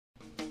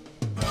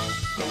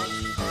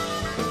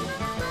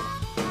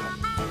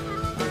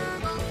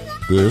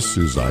This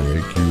is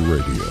IAQ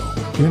Radio,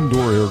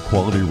 Indoor Air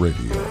Quality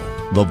Radio,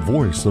 the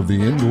voice of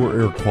the indoor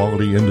air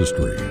quality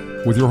industry,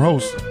 with your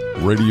hosts,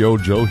 Radio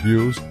Joe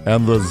Hughes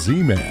and the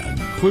Z-Man,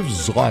 Cliff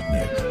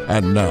Zlotnick.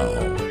 And now,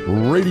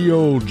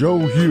 Radio Joe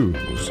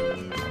Hughes.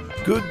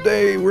 Good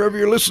day wherever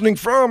you're listening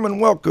from,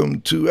 and welcome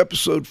to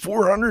episode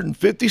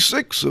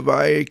 456 of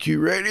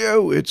IAQ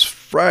Radio. It's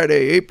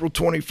Friday, April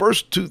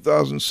 21st,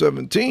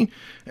 2017,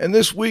 and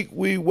this week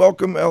we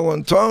welcome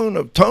Ellen Tone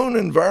of Tone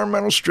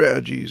Environmental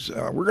Strategies.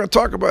 We're going to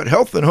talk about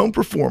health and home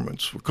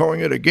performance. We're calling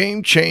it a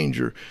game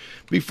changer.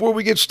 Before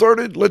we get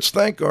started, let's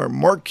thank our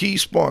marquee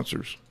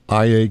sponsors.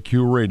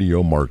 IAQ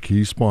Radio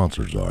marquee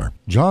sponsors are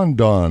John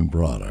Don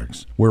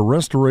Products, where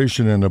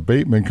restoration and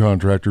abatement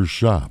contractors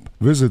shop.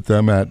 Visit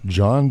them at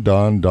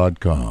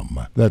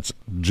jondon.com. That's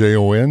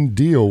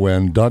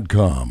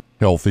JONDON.com.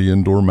 Healthy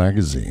Indoor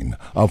Magazine,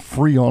 a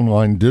free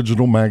online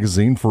digital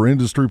magazine for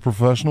industry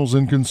professionals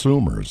and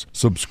consumers.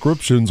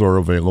 Subscriptions are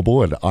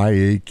available at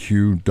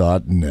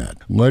IAQ.net.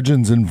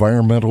 Legends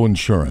Environmental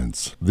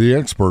Insurance, the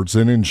experts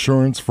in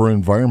insurance for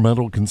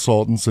environmental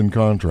consultants and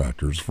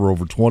contractors for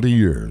over 20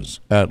 years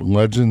at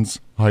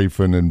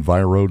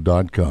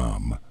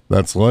legends-enviro.com.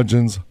 That's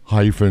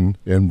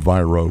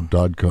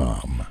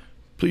legends-enviro.com.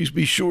 Please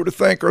be sure to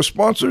thank our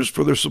sponsors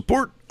for their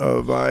support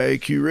of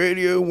IAQ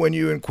Radio when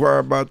you inquire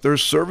about their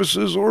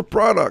services or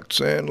products.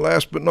 And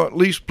last but not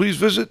least, please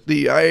visit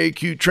the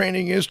IAQ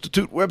Training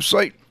Institute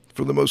website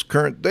for the most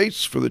current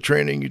dates for the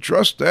training you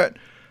trust at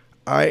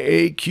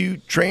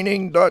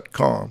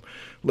iaqtraining.com.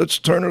 Let's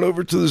turn it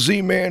over to the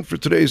Z-Man for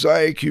today's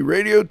IAQ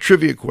Radio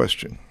trivia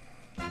question.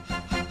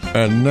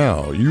 And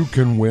now you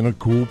can win a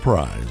cool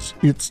prize.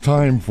 It's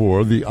time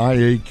for the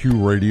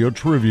IAQ Radio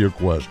Trivia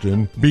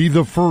question. Be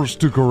the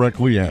first to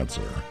correctly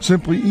answer.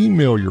 Simply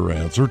email your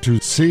answer to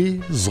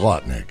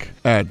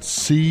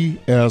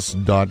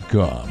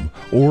czlotnick@cs.com.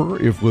 Or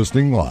if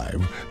listening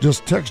live,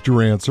 just text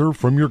your answer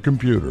from your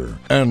computer.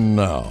 And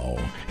now,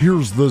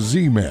 here's the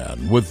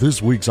Z-Man with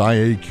this week's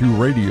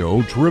IAQ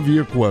Radio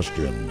Trivia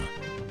question.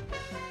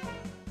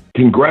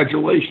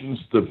 Congratulations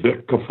to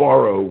Vic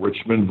Cafaro,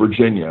 Richmond,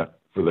 Virginia,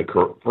 for the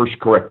first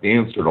correct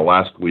answer to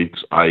last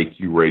week's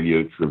IAQ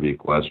Radio Trivia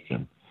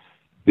question.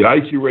 The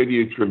IAQ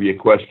Radio Trivia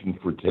question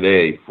for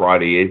today,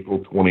 Friday, April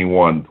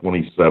 21,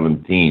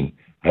 2017,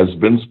 has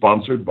been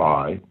sponsored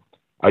by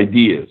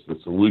Ideas, the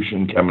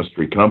solution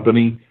chemistry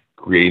company,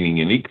 creating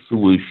unique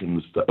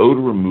solutions to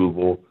odor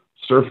removal,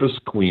 surface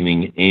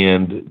cleaning,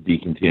 and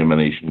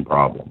decontamination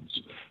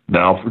problems.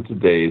 Now for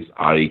today's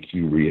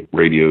IAQ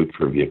Radio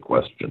Trivia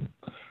question.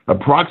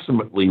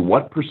 Approximately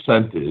what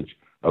percentage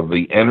of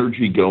the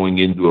energy going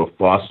into a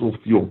fossil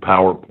fuel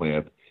power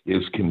plant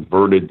is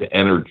converted to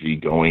energy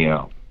going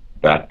out?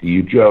 Back to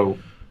you, Joe.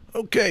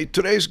 Okay,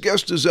 today's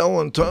guest is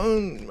Ellen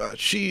Tone.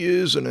 She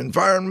is an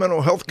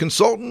environmental health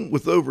consultant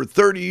with over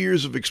 30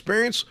 years of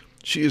experience.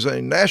 She is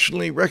a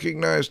nationally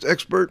recognized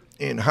expert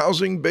in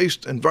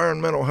housing-based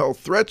environmental health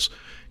threats,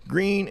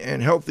 green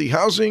and healthy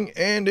housing,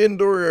 and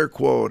indoor air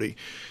quality.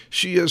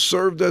 She has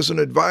served as an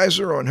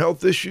advisor on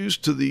health issues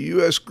to the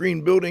U.S.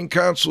 Green Building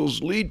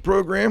Council's LEED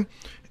program,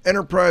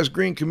 Enterprise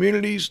Green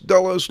Communities,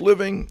 Delos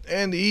Living,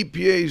 and the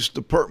EPA's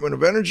Department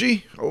of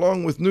Energy,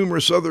 along with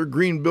numerous other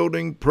green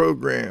building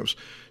programs.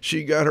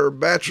 She got her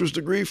bachelor's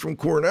degree from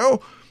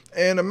Cornell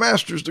and a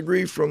master's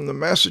degree from the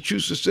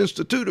Massachusetts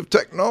Institute of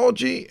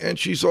Technology, and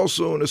she's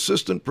also an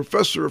assistant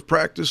professor of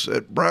practice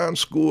at Brown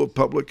School of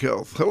Public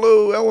Health.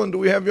 Hello, Ellen. Do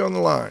we have you on the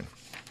line?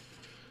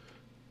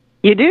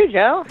 You do,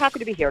 Joe. Happy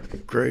to be here.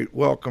 Great.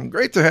 Welcome.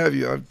 Great to have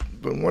you.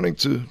 I've been wanting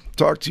to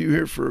talk to you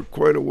here for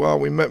quite a while.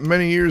 We met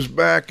many years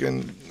back,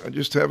 and I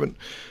just haven't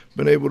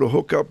been able to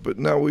hook up, but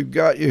now we've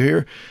got you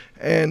here.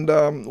 And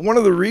one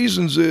of the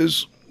reasons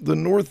is the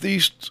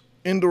Northeast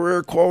Indoor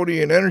Air Quality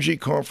and Energy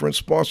Conference,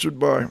 sponsored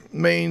by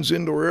Maine's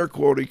Indoor Air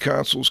Quality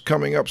Council, is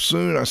coming up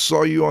soon. I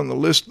saw you on the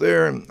list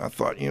there, and I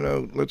thought,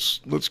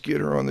 let's get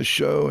her on the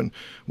show, and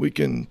we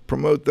can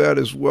promote that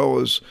as well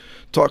as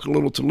talk a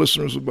little to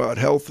listeners about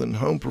health and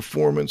home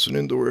performance and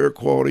indoor air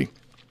quality.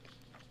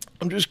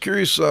 I'm just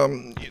curious,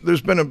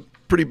 there's been a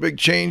pretty big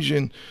change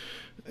in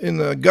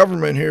the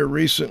government here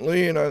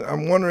recently, and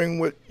I'm wondering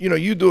what,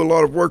 you do a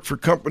lot of work for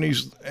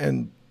companies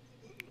and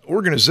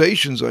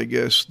organizations, I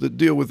guess, that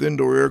deal with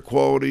indoor air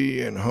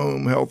quality and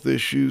home health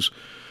issues.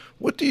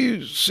 What do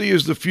you see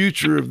as the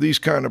future of these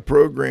kind of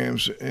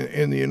programs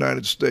in the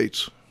United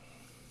States?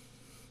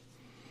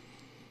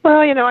 Well,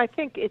 I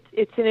think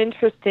it's an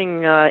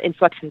interesting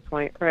inflection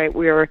point, right?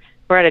 We're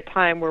at a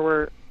time where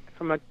we're,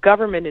 from a federal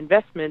government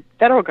investment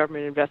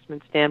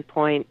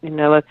standpoint,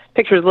 the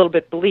picture is a little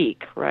bit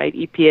bleak, right?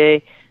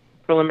 EPA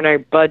preliminary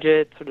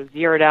budget sort of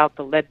zeroed out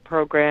the lead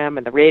program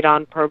and the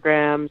radon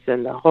programs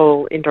and the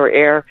whole indoor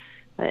air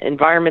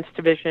environments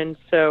division.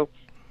 So,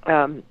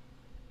 I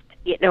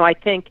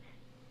think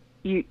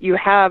you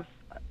have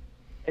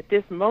at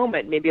this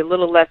moment maybe a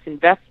little less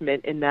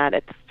investment in that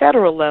at the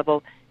federal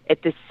level.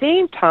 At the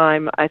same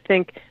time, I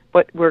think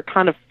what we're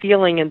kind of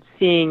feeling and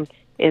seeing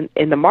in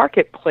the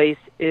marketplace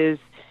is,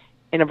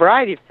 in a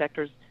variety of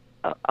sectors,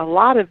 a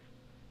lot of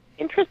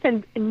interest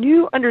and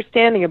new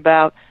understanding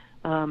about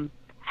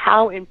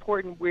how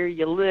important where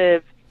you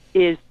live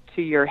is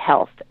to your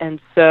health. And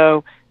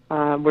so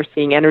we're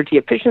seeing energy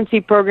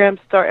efficiency programs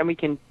start, and we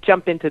can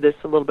jump into this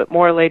a little bit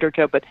more later,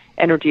 Joe, but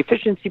energy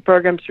efficiency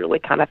programs really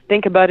kind of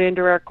think about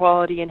indoor air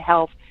quality and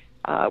health.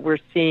 We're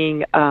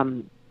seeing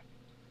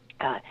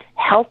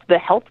health. The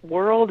health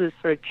world has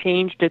sort of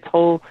changed its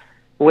whole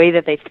way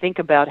that they think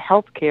about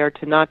health care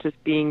to not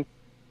just being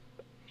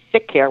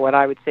sick care, what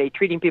I would say,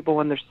 treating people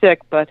when they're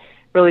sick, but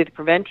really the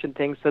prevention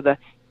thing. So the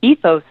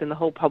ethos in the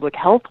whole public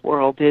health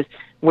world is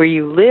where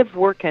you live,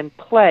 work, and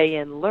play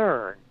and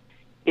learn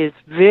is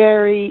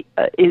very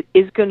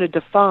is going to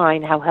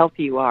define how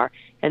healthy you are.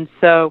 And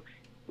so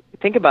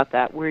think about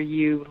that. Where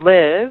you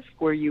live,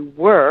 where you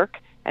work,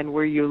 and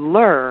where you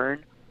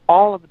learn,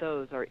 all of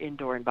those are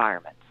indoor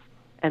environments.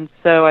 And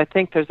so I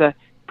think there's a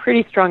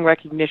pretty strong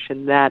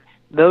recognition that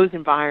those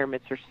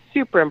environments are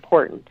super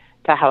important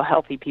to how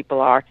healthy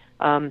people are.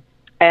 And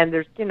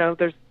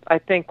there's I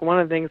think one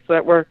of the things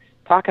that we're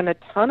talking a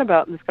ton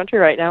about in this country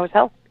right now is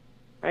health.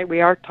 Right?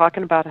 We are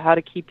talking about how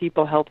to keep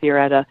people healthier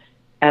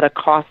at a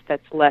cost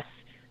that's less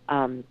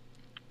than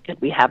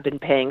we have been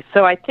paying.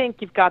 So I think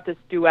you've got this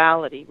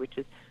duality, which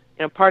is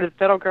part of the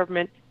federal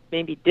government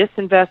maybe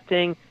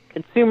disinvesting,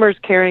 consumers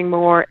caring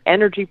more,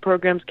 energy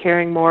programs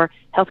caring more,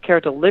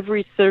 healthcare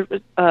delivery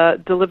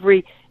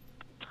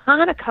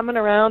kind of coming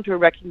around to a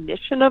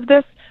recognition of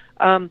this.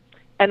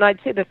 And I'd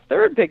say the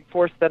third big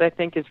force that I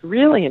think is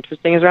really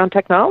interesting is around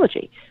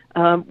technology.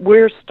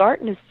 We're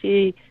starting to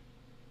see,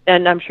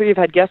 and I'm sure you've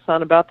had guests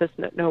on about this,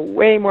 know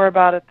way more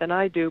about it than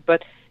I do,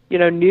 but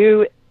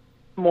new,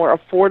 more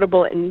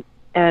affordable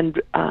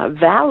and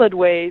valid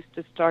ways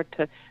to start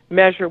to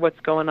measure what's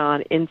going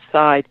on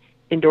inside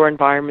indoor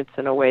environments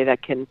in a way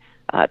that can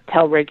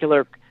tell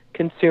regular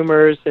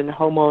consumers and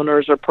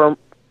homeowners or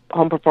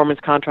home performance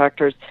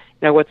contractors,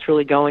 what's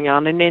really going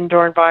on in an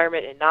indoor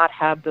environment, and not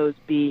have those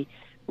be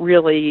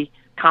really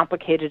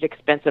complicated,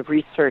 expensive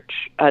research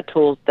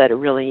tools that are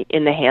really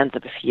in the hands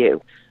of a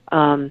few.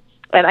 And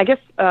I guess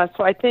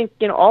so. I think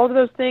all of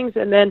those things,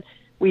 and then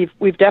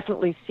we've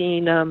definitely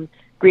seen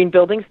green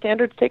building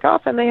standards take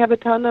off, and they have a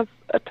ton of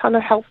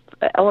health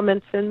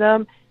elements in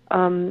them,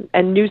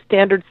 and new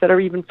standards that are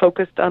even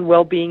focused on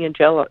well-being in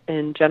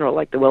general,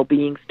 like the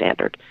well-being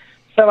standard.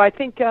 So I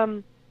think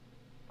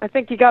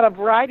you got a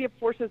variety of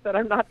forces that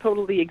are not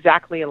totally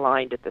exactly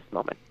aligned at this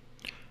moment.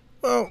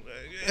 Well,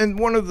 and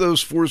one of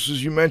those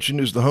forces you mentioned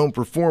is the Home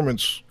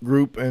Performance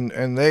Group,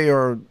 and they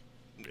are,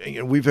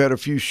 we've had a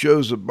few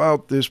shows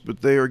about this,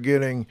 but they are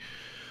getting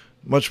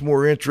much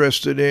more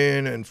interested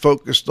in and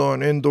focused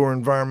on indoor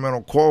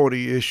environmental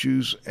quality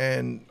issues.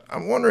 And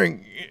I'm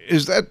wondering,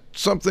 is that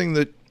something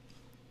that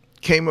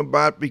came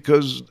about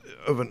because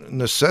of a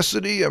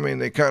necessity? I mean,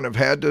 they kind of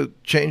had to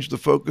change the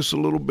focus a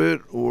little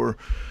bit, or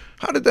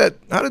how did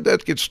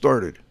that get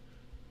started?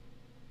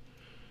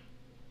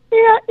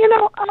 Yeah,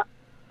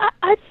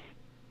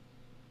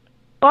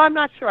 I'm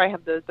not sure I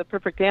have the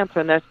perfect answer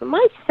on this, but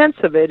my sense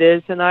of it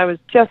is, and I was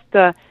just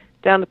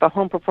down at the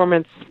Home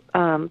Performance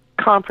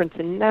Conference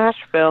in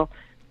Nashville,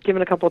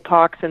 giving a couple of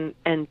talks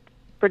and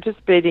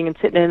participating and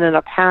sitting in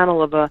a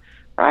panel of a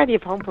variety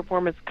of home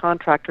performance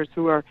contractors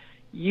who are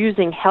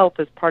using health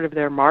as part of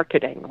their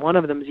marketing. One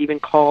of them is even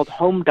called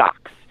Home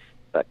Docs,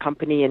 a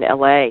company in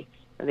L.A.,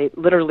 and they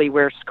literally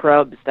wear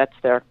scrubs. That's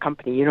their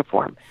company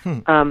uniform.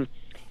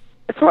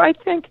 So I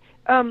think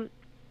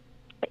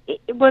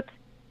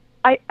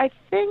I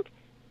think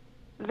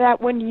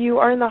that when you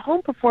are in the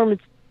home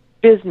performance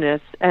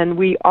business, and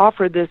we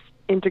offer this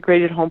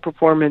integrated home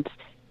performance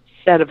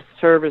set of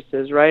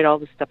services, right, all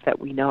the stuff that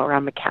we know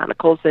around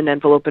mechanicals and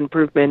envelope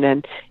improvement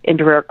and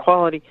indoor air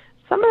quality,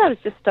 some of that is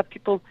just stuff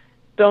people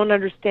don't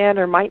understand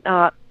or might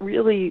not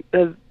really,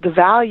 the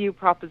value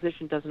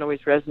proposition doesn't always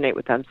resonate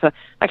with them. So I'm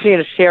actually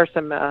going to share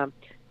some,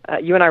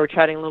 you and I were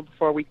chatting a little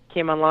before we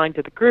came online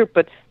to the group,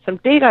 but some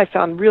data I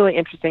found really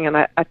interesting, and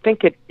I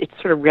think it's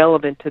sort of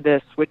relevant to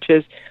this, which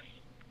is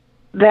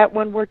that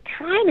when we're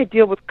trying to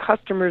deal with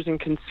customers and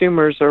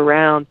consumers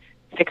around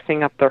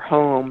fixing up their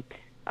home,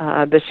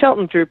 the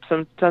Shelton Group's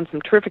done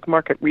some terrific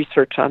market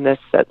research on this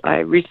that I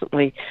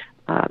recently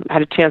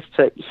had a chance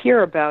to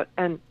hear about.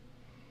 And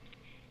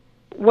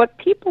what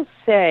people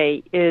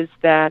say is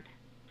that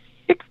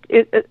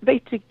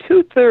basically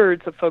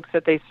 2/3 of folks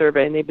that they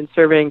survey, and they've been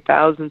surveying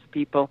thousands of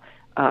people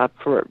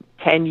for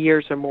 10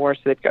 years or more,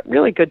 so they've got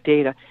really good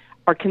data,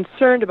 are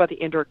concerned about the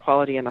indoor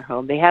quality in their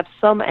home. They have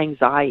some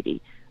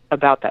anxiety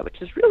about that,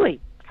 which is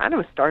really kind of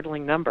a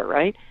startling number,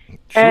 right?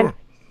 Sure. And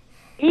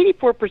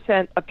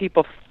 84% of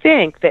people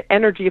think that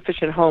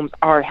energy-efficient homes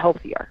are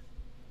healthier.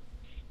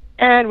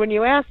 And when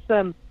you ask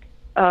them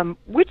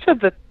which of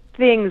the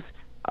things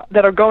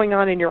that are going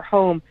on in your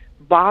home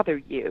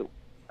bother you,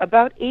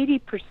 about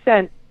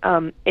 80%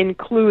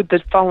 include the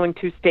following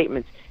two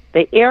statements.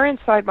 The air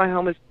inside my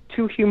home is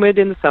too humid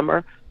in the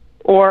summer,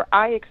 or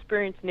I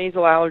experience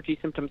nasal allergy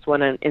symptoms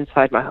when I'm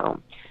inside my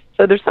home.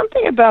 So there's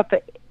something about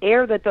the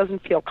air that doesn't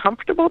feel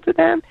comfortable to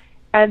them,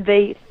 and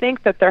they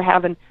think that they're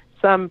having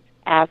some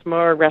asthma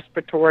or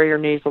respiratory or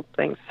nasal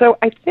things. So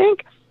I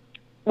think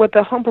what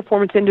the home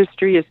performance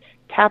industry is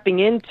tapping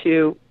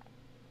into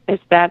is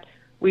that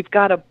we've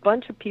got a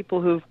bunch of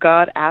people who've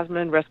got asthma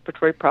and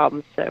respiratory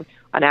problems. So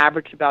on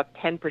average, about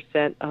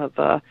 10%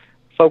 of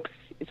folks,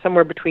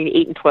 somewhere between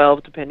 8 and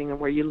 12, depending on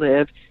where you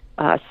live,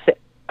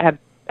 have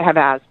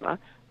asthma.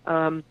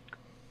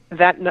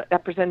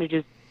 That percentage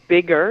is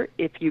bigger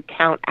if you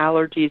count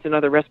allergies and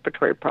other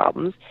respiratory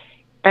problems.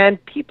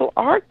 And people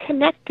are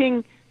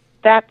connecting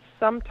that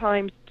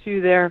sometimes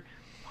to their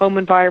home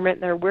environment,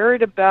 and they're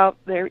worried about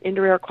their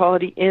indoor air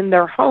quality in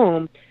their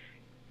home.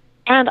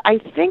 And I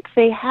think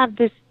they have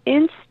this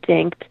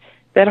instinct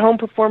that home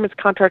performance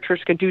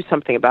contractors can do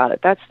something about it.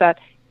 That's that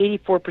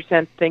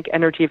 84% think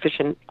energy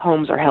efficient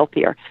homes are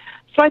healthier.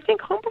 So I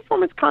think home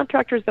performance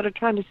contractors that are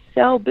trying to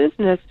sell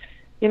business,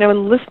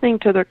 and listening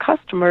to their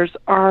customers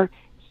are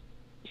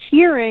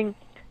hearing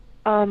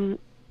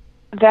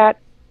that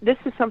this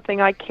is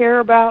something I care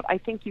about. I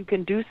think you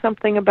can do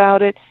something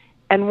about it.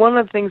 And one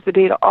of the things the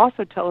data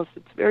also tell us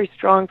it's very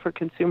strong for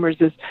consumers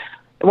is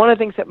one of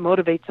the things that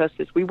motivates us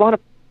is we want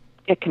to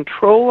get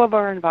control of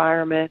our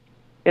environment.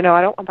 I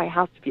don't want my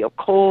house to feel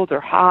cold or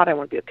hot. I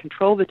want to be able to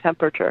control the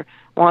temperature.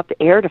 I want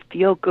the air to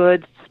feel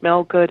good,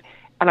 smell good,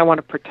 and I want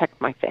to protect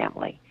my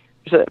family.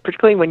 So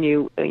particularly when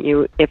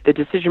if the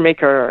decision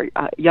maker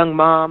are young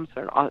moms,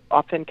 or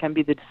often can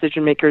be the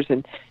decision makers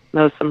in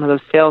some of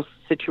those sales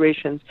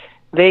situations,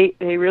 they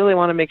really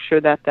want to make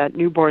sure that that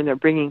newborn they're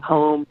bringing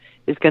home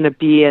is going to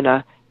be in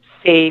a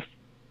safe,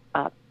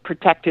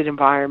 protected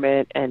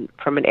environment, and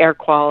from an air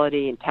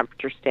quality and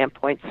temperature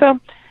standpoint. So,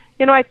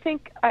 I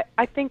think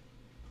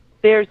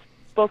there's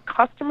both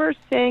customers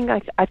saying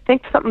I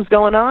think something's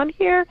going on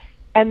here,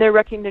 and their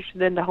recognition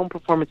then the home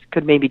performance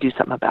could maybe do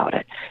something about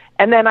it.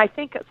 And then I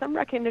think some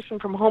recognition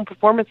from home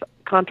performance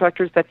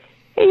contractors that,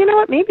 hey, you know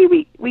what,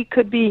 maybe we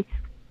could be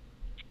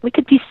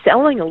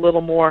selling a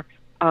little more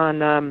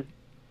on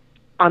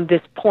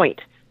this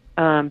point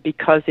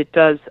because it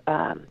does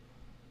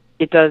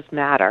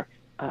matter.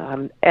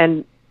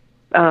 And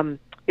the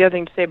other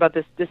thing to say about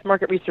this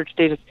market research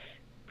data is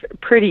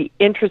pretty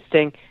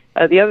interesting.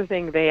 The other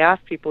thing they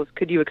ask people is,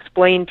 could you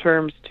explain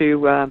terms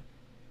to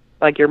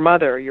like your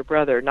mother or your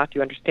brother? Not do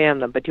you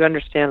understand them, but do you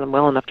understand them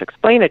well enough to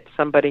explain it to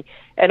somebody?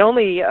 And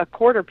only a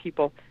quarter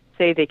people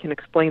say they can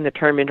explain the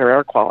term indoor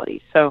air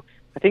quality. So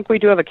I think we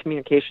do have a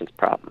communications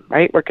problem,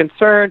 right? We're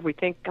concerned. We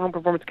think home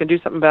performance can do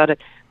something about it,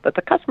 but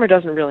the customer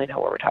doesn't really know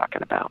what we're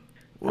talking about.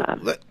 Well,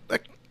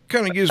 that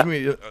kind of gives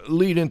me a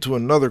lead into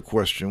another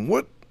question.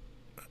 What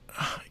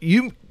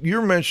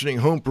you're mentioning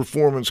home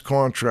performance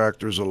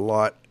contractors a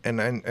lot,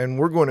 and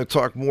we're going to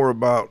talk more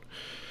about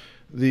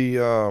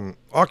the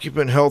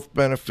occupant health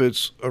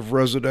benefits of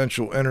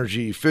residential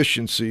energy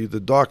efficiency, the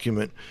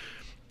document.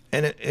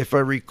 And if I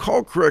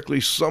recall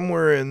correctly,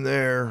 somewhere in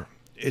there,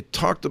 it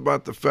talked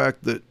about the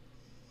fact that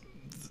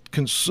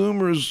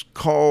consumers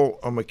call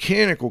a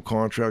mechanical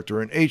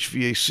contractor, an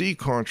HVAC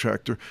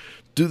contractor.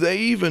 Do they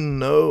even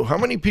know, how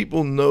many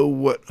people know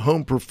what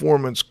home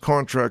performance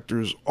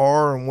contractors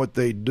are and what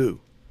they do?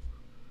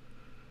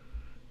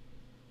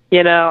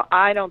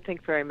 I don't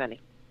think very many.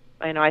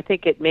 I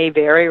think it may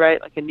vary,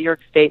 right? Like in New York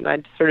State, and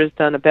I've sort of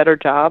done a better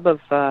job of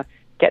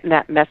getting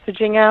that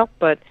messaging out,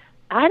 but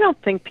I don't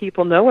think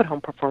people know what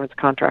home performance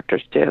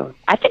contractors do.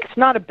 I think it's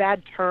not a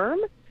bad term.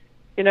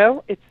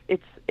 It's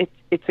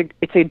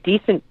a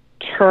decent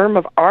term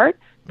of art,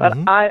 but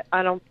mm-hmm.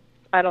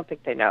 I don't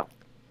think they know.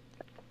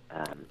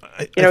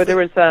 There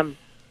was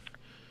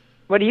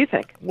what do you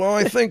think? Well,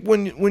 I think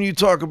when you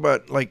talk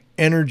about like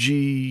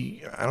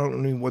energy, I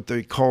don't know what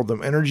they called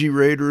them, energy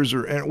raters,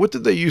 or what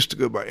did they used to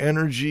go by?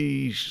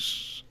 Energy.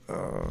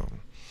 Well,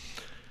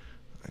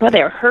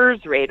 they're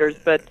HERS raters,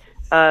 but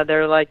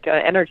they're like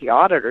energy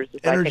auditors.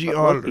 Energy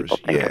auditors,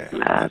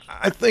 yeah.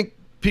 I think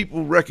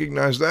people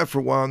recognized that for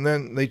a while, and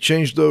then they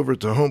changed over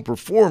to home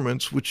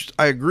performance, which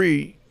I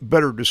agree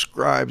better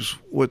describes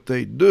what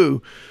they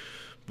do.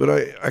 But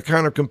I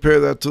kind of compare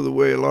that to the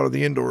way a lot of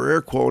the indoor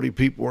air quality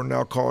people are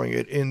now calling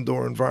it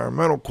indoor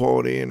environmental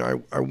quality, and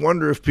I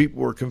wonder if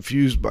people are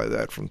confused by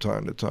that from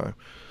time to time.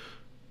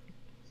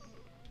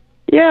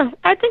 Yeah,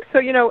 I think so.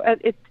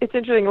 It's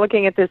interesting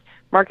looking at this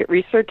market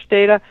research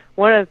data.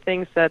 One of the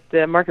things that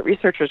the market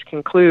researchers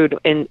conclude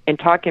in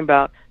talking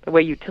about the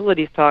way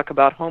utilities talk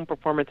about home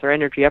performance or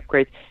energy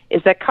upgrades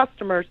is that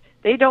customers,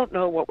 they don't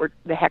know what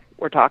the heck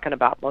we're talking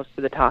about most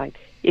of the time.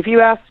 If you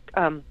ask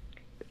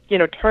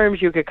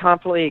terms you could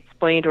confidently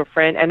explain to a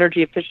friend,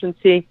 energy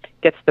efficiency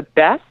gets the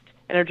best.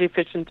 Energy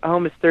efficient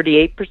home is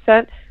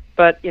 38%,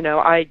 but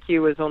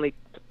IAQ is only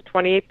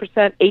 28%.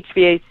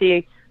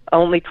 HVAC,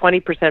 only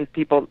 20%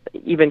 people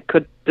even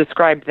could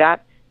describe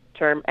that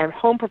term, and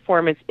home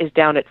performance is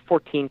down at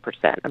 14%.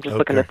 I'm just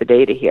looking at the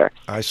data here.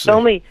 I see. So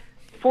only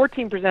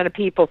 14% of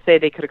people say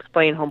they could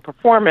explain home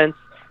performance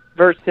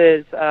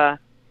versus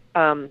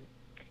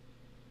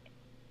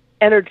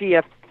energy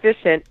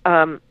efficient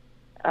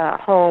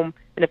home.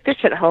 An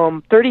efficient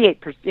home,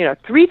 38%,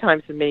 3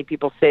 times as many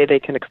people say they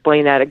can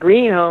explain that. A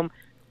green home,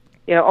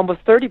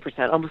 almost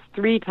 30%, almost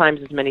 3 times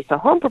as many. So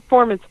home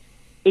performance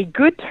a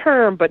good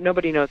term, but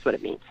nobody knows what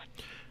it means.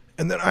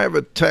 And then I have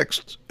a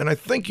text, and I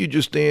think you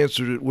just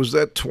answered it. Was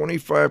that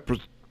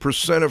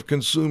 25% of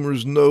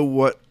consumers know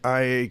what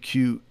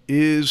IAQ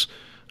is?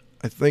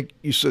 I think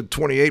you said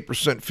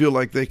 28% feel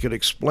like they could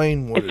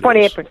explain what it's it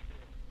 28%. is.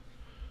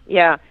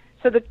 Yeah.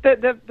 So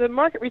the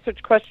market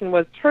research question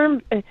was,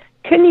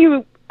 can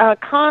you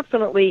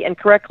confidently and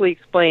correctly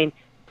explain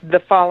the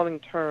following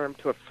term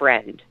to a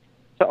friend?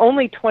 So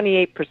only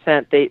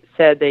 28% they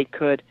said they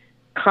could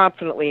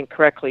confidently and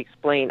correctly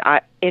explain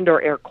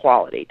indoor air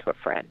quality to a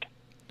friend.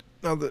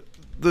 Now, the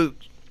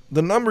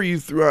number you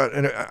threw out,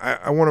 and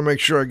I want to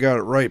make sure I got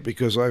it right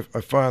because I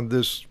find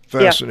this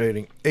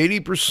fascinating.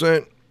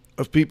 80%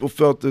 of people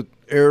felt that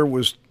air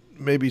was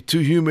maybe too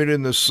humid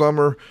in the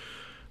summer,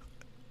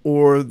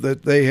 or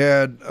that they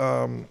had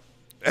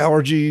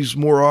allergies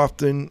more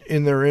often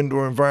in their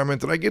indoor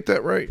environment. Did I get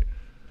that right?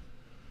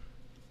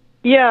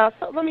 Yeah.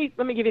 So let me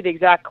give you the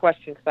exact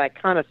question because I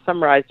kind of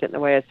summarized it in the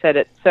way I said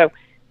it. So,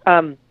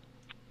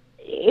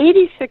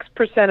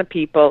 86% of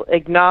people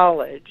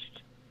acknowledged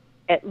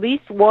at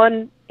least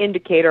one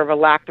indicator of a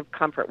lack of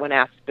comfort when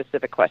asked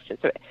specific questions.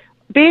 So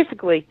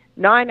basically,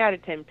 9 out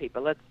of 10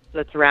 people,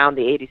 let's round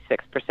the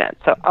 86%.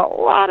 So a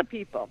lot of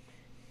people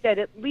said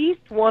at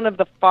least one of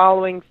the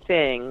following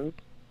things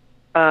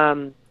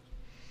that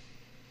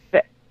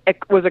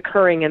was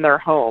occurring in their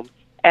home.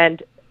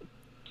 And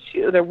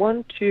there are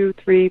 1, 2,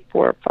 3,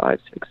 4, 5,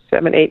 6,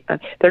 7, 8, 9.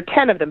 There are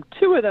 10 of them.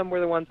 2 of them were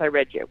the ones I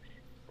read you.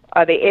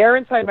 The air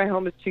inside my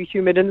home is too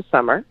humid in the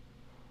summer.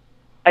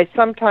 I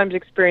sometimes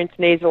experience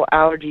nasal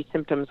allergy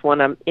symptoms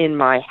when I'm in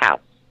my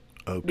house.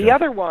 Okay. The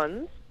other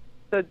ones,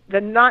 the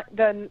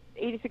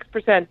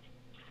 86%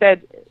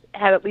 said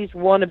had at least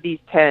one of these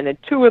 10, and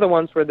 2 of the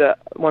ones were the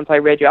ones I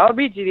read you. I'll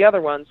read you the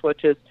other ones,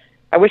 which is,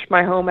 I wish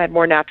my home had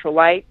more natural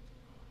light.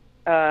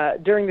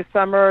 During the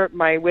summer,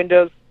 my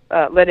windows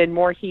let in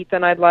more heat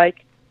than I'd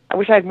like. I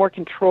wish I had more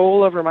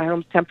control over my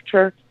home's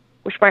temperature.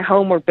 Wish my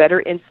home were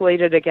better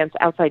insulated against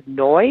outside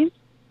noise.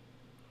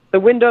 The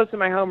windows in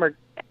my home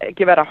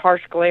give out a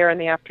harsh glare in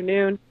the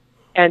afternoon,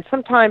 and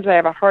sometimes I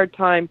have a hard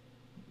time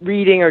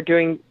reading or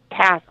doing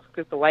tasks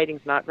because the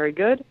lighting's not very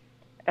good.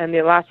 And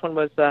the last one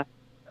was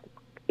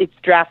it's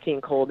drafty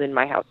and cold in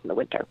my house in the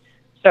winter.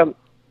 So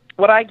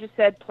what I just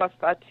said, plus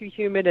too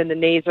humid and the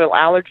nasal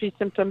allergy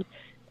symptoms,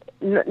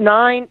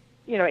 86%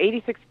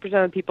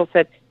 of people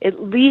said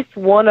at least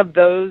one of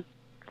those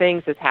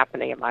things is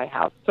happening in my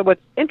house. So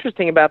what's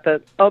interesting about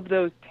of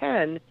those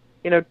 10,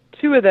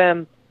 2 of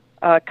them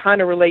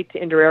kind of relate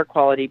to indoor air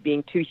quality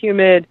being too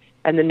humid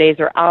and the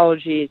nasal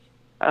allergies,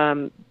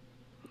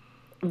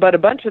 but a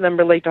bunch of them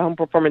relate to home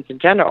performance in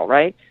general,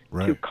 right?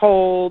 Too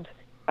cold,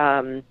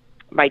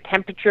 my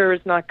temperature is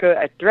not good,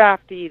 it's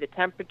drafty, the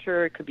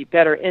temperature could be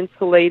better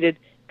insulated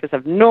because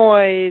of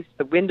noise,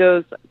 the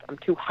windows, I'm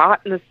too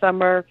hot in the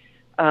summer,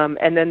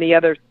 and then the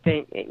other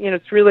thing,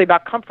 it's really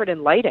about comfort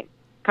and lighting.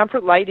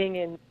 Comfort, lighting,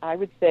 and I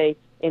would say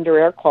indoor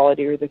air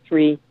quality are the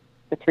three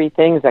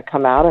things that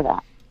come out of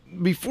that.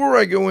 Before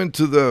I go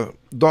into the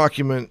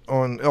document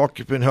on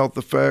occupant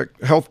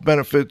health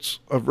benefits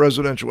of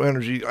residential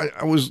energy,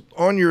 I was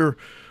on your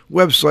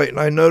website and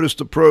I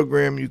noticed a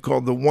program you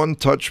called the One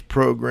Touch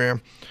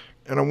program,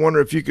 and I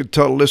wonder if you could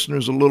tell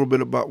listeners a little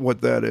bit about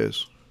what that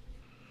is.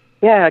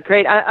 Yeah,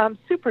 great. I'm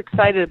super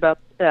excited about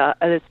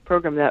this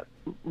program that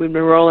we've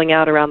been rolling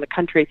out around the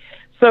country.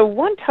 So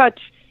One Touch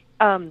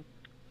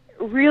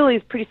really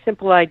is a pretty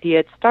simple idea.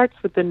 It starts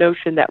with the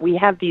notion that we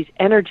have these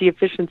energy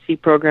efficiency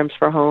programs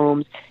for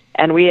homes,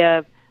 and we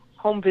have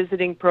home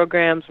visiting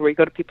programs where we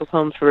go to people's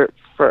homes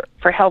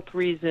for health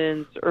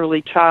reasons,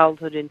 early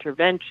childhood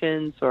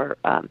interventions, or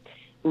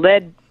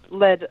lead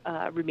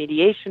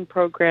remediation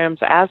programs,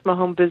 asthma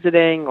home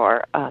visiting,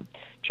 or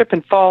trip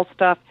and fall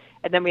stuff.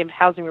 And then we have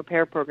housing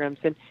repair programs.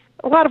 And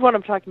a lot of what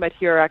I'm talking about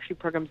here are actually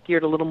programs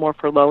geared a little more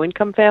for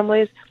low-income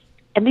families.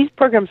 And these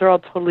programs are all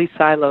totally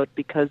siloed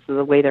because of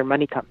the way their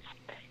money comes.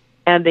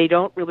 And they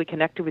don't really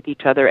connect with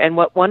each other. And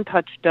what One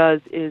Touch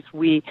does is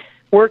we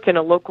work in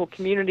a local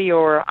community,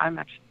 or I'm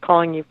actually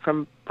calling you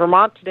from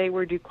Vermont today.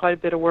 We do quite a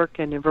bit of work,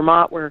 and in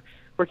Vermont we're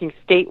working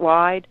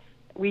statewide.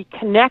 We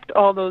connect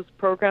all those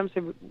programs.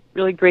 A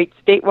really great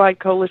statewide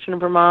coalition in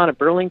Vermont, a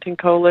Burlington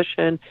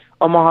coalition.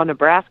 Omaha,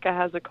 Nebraska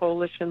has a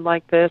coalition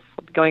like this.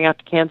 I'll be going out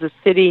to Kansas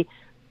City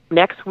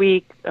next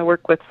week. I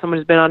work with someone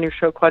who's been on your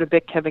show quite a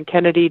bit, Kevin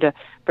Kennedy, to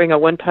bring a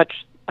One Touch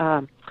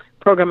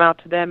program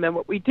out to them. And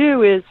what we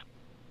do is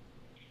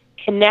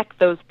connect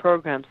those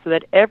programs so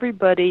that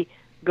everybody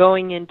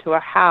going into a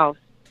house,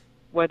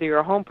 whether you're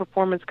a home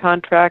performance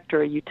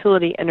contractor, a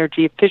utility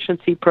energy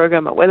efficiency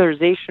program, a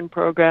weatherization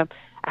program,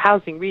 a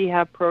housing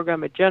rehab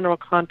program, a general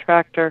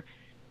contractor,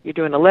 you're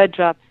doing a lead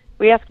job,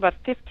 we ask about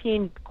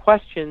 15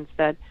 questions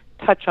that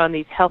touch on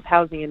these health,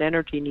 housing, and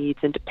energy needs.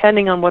 And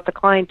depending on what the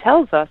client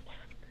tells us,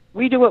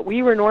 we do what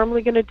we were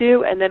normally going to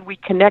do, and then we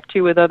connect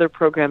you with other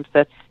programs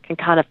that can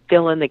kind of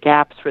fill in the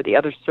gaps for the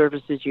other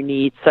services you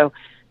need. So,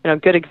 a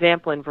good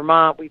example in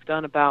Vermont, we've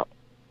done about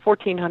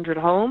 1,400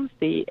 homes.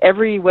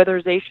 Every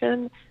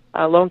weatherization,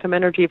 low-income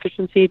energy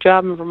efficiency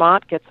job in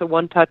Vermont gets a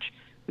One Touch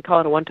we call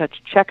it a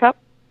one-touch checkup,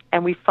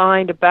 and we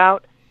find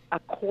about a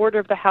quarter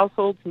of the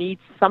households need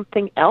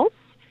something else,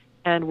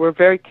 and we're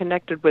very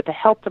connected with the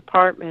health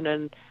department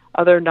and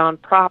other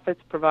nonprofits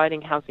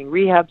providing housing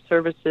rehab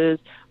services,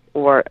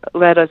 or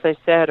lead, as I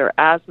said, or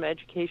asthma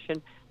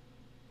education,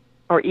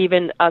 or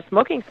even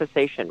smoking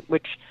cessation,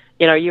 which,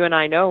 you and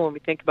I know when we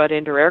think about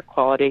indoor air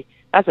quality,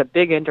 that's a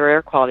big indoor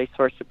air quality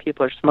source that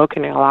people are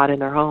smoking a lot in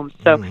their homes.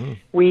 So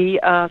we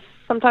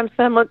sometimes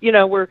send,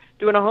 we're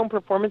doing a home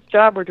performance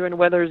job, we're doing a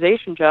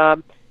weatherization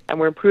job, and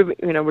we're improving,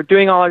 we're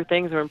doing all our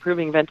things, we're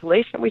improving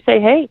ventilation. We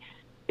say, hey,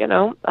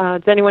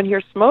 does anyone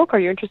here smoke? Are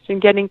you interested in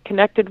getting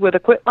connected with a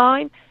quit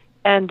line?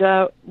 And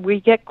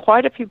we get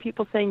quite a few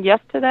people saying yes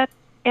to that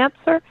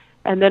answer,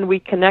 and then we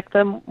connect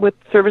them with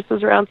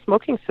services around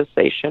smoking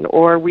cessation,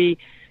 or we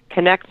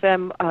connect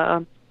them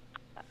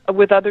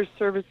with other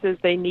services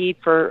they need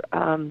for,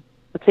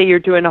 let's say you're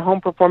doing a home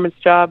performance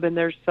job and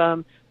there's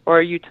or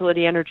a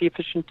utility energy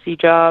efficiency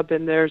job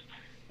and there's,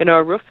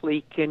 a roof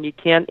leak and you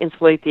can't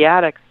insulate the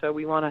attic, so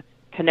we want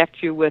to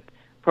connect you with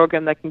a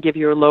program that can give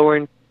you a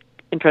lower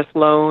interest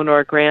loan or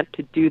a grant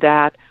to do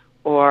that,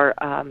 or,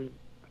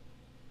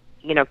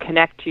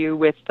 connect you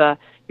with,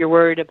 you're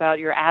worried about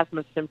your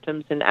asthma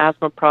symptoms and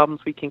asthma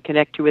problems, we can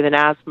connect you with an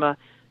asthma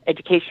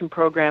education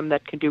program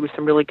that can do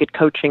some really good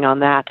coaching on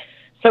that.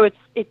 So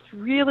it's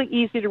really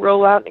easy to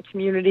roll out in a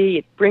community.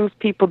 It brings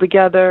people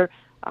together.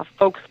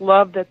 Folks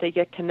love that they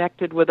get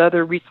connected with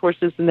other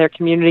resources in their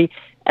community,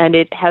 and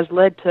it has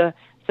led to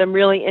some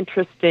really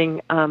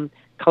interesting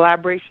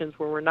collaborations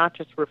where we're not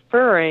just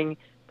referring,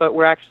 but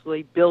we're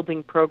actually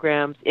building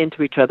programs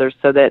into each other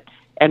so that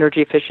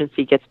energy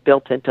efficiency gets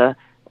built into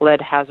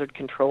lead hazard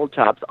control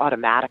jobs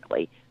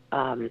automatically,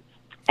 and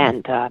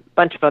a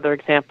bunch of other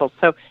examples.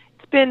 So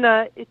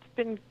it's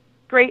been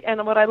great,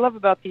 and what I love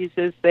about these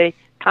is they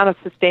kind of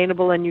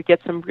sustainable, and you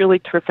get some really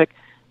terrific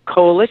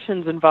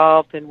coalitions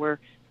involved, and we're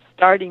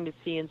starting to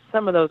see in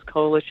some of those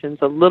coalitions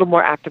a little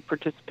more active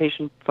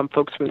participation from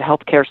folks from the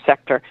healthcare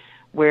sector,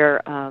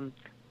 where,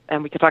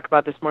 and we can talk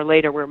about this more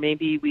later, where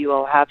maybe we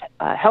will have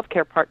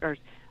healthcare partners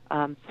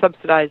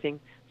subsidizing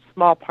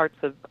small parts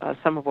of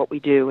some of what we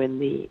do in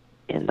the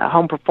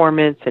home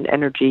performance and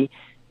energy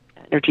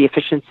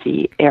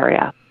efficiency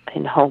area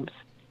in homes.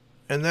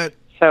 And that,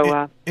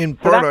 so in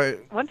part,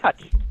 one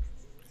touch.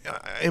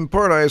 In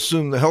part, I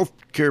assume the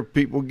healthcare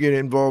people get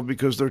involved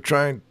because they're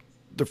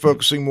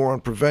focusing more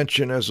on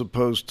prevention as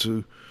opposed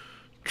to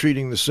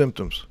treating the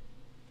symptoms.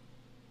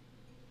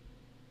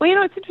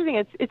 Well, it's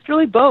interesting. It's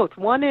really both.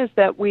 One is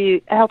that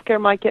healthcare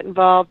might get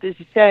involved, as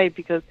you say,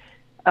 because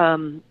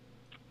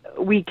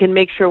we can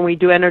make sure when we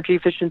do energy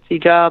efficiency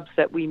jobs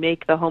that we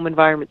make the home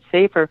environment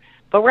safer.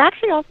 But we're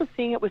actually also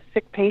seeing it with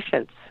sick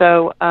patients.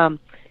 So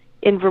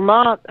in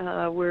Vermont,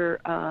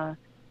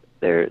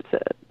 there's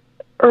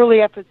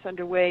early efforts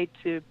underway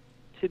to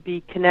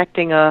be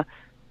connecting a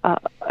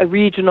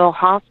regional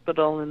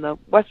hospital in the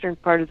western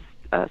part of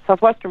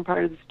southwestern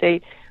part of the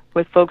state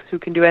with folks who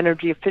can do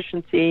energy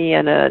efficiency,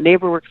 and a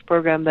NeighborWorks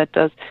program that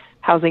does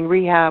housing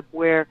rehab,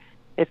 where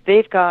if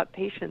they've got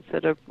patients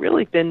that have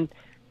really been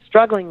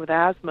struggling with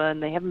asthma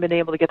and they haven't been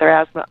able to get their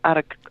asthma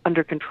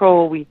under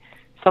control,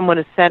 someone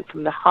is sent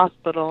from the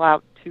hospital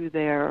out to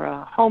their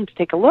home to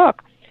take a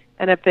look.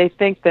 And if they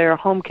think there are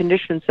home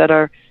conditions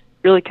that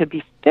really could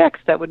be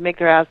fixed that would make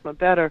their asthma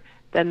better,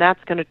 then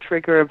that's going to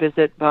trigger a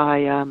visit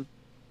by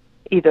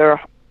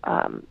either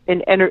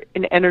an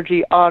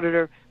energy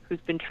auditor who's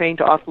been trained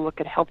to also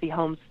look at healthy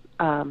homes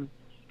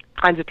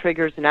kinds of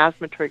triggers and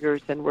asthma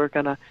triggers, and we're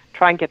going to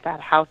try and get that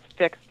house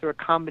fixed through a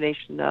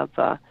combination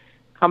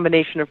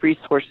of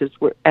resources.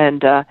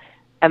 And the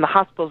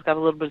hospital's got a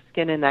little bit of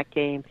skin in that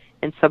game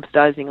in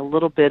subsidizing a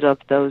little bit of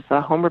those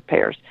home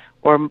repairs,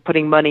 or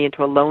putting money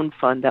into a loan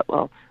fund that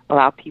will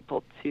allow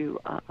people to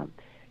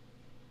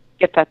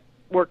get that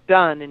work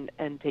done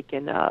and take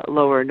in a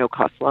lower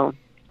no-cost loan.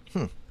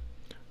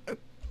 It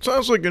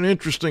sounds like an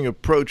interesting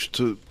approach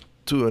to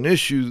an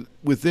issue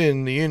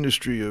within the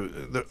industry.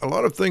 A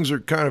lot of things are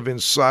kind of in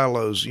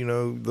silos.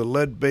 The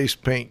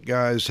lead-based paint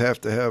guys have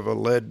to have a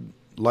lead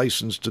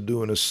license to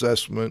do an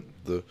assessment.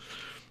 The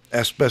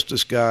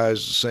asbestos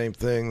guys, the same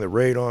thing. The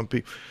radon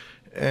people.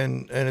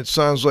 And it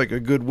sounds like a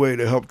good way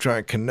to help try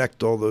and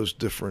connect all those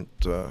different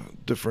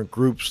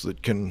groups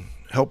that can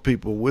help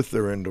people with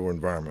their indoor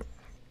environment.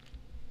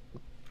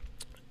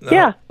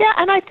 Yeah,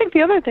 and I think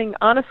the other thing,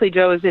 honestly,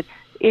 Joe, is that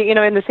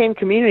in the same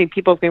community,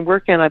 people have been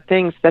working on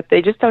things that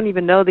they just don't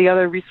even know the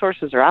other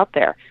resources are out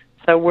there.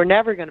 So we're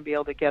never going to be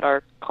able to get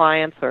our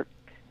clients or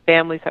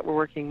families that we're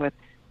working with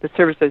the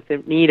services they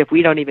need if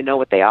we don't even know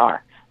what they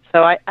are.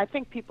 So I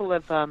think people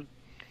have,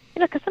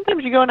 because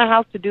sometimes you go in a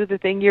house to do the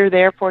thing you're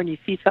there for, and you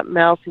see something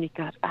else, and you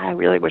go, I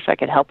really wish I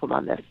could help them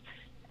on this.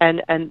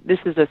 And this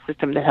is a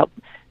system that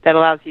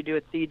allows you to do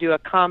it. So you do a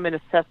common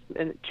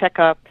assessment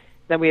checkup.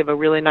 Then we have a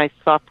really nice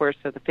software,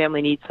 so the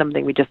family needs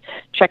something, we just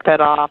check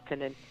that off,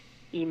 and an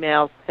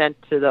email sent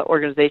to the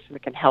organization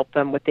that can help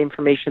them with the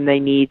information they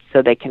need,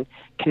 so they can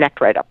connect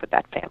right up with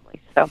that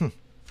family. So,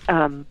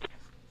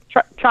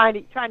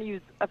 trying to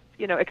use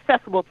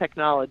accessible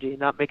technology,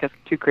 not make us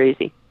too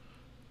crazy.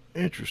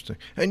 Interesting.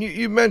 And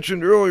you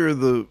mentioned earlier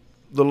the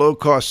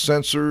low-cost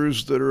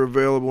sensors that are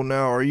available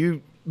now. Are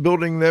you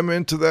building them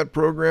into that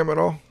program at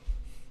all?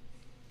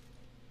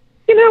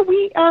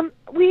 We have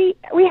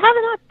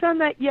not done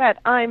that yet.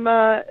 I'm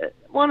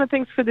one of the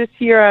things for this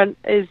year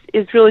is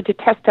really to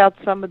test out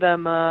some of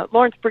them.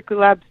 Lawrence Berkeley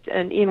Labs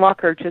and Ian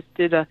Walker just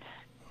did a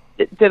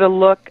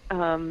look.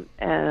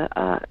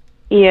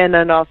 Ian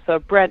and also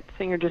Brent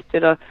Singer just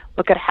did a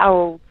look at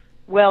how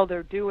well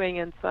they're doing,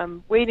 and so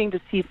I'm waiting to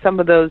see some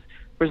of those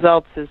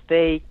results as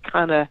they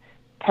kind of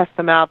test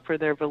them out for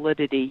their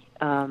validity.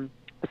 Some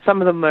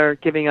of them are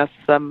giving us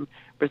some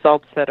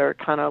results that are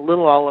kind of a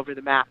little all over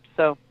the map.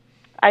 So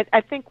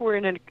I think we're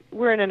in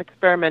an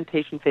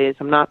experimentation phase.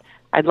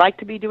 I'd like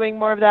to be doing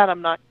more of that.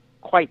 I'm not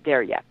quite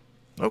there yet.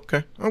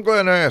 Okay. I'm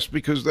glad I asked,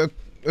 because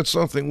that's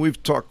something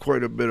we've talked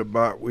quite a bit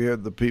about. We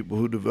had the people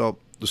who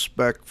developed the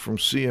spec from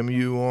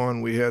CMU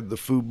on. We had the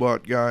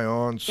Foobot guy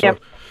on. So yep.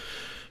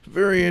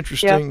 Very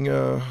interesting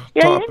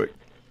topic.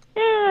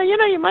 Yeah,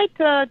 you might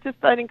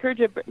I'd encourage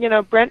you.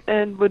 Brent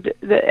and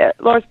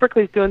Lawrence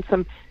Berkeley's doing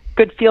some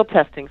good field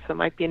testing, so it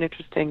might be an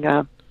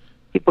interesting.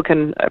 People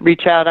can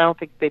reach out. I don't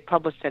think they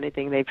published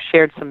anything. They've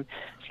shared some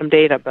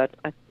data, but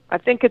I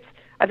think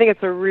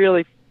it's a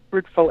really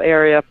fruitful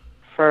area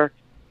for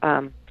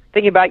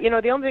thinking about.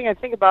 The only thing I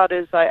think about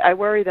is I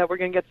worry that we're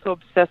going to get so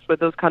obsessed with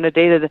those kind of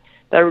data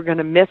that we're going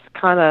to miss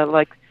kind of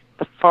like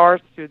the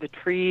forest through the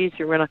trees.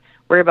 You're going to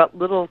worry about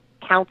little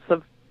counts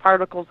of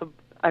particles.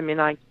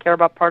 I care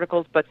about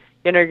particles, but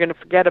you're going to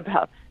forget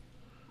about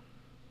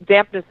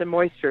dampness and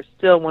moisture.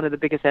 Still one of the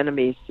biggest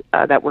enemies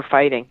that we're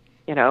fighting.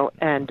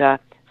 And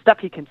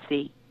stuff you can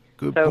see.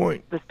 Good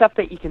point. The stuff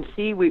that you can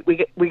see,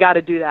 we got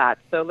to do that.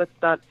 So let's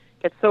not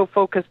get so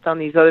focused on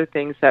these other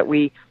things that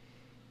we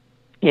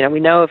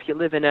know if you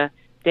live in a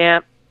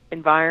damp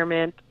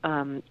environment,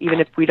 even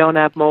if we don't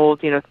have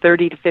mold,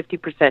 30 to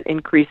 50%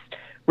 increased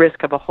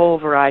risk of a whole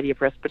variety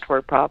of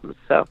respiratory problems.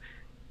 So,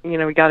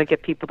 we got to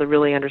get people to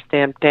really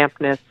understand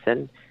dampness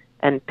and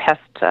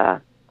pests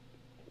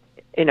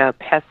in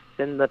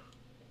the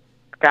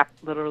crap,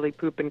 literally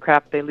poop and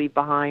crap they leave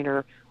behind,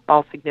 or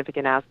all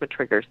significant asthma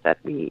triggers that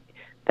we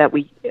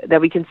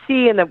can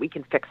see and that we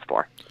can fix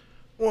for.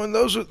 Well, and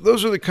those are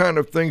the kind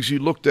of things you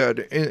looked at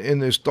in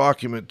this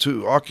document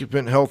too.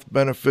 Occupant health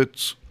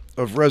benefits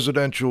of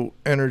residential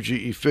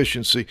energy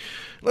efficiency.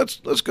 Let's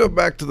go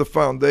back to the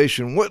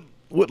foundation.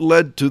 What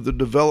led to the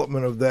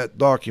development of that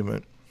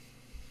document?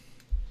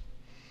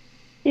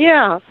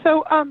 Yeah,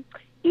 so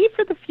E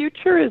for the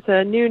Future is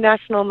a new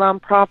national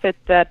nonprofit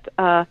that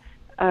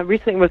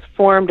recently was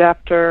formed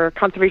after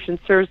Conservation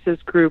Services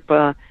Group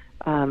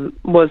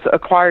was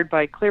acquired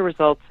by Clear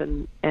Results,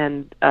 and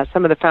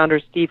some of the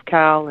founders, Steve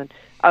Cowell and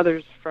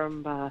others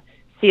from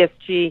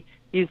CSG,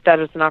 used that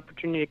as an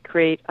opportunity to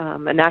create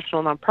a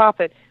national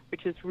nonprofit,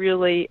 which is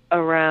really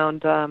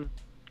around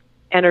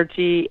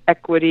energy,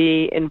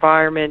 equity,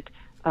 environment,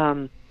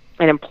 and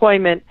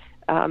employment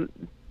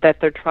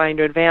that they're trying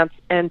to advance.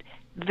 And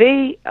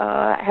they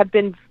have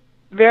been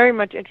very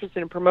much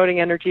interested in promoting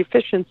energy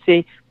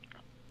efficiency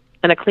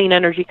and a clean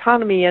energy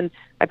economy. And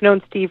I've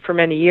known Steve for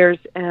many years,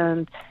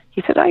 and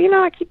he said,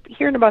 I keep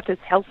hearing about this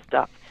health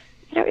stuff.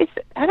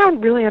 I don't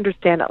really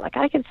understand it. Like,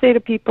 I can say to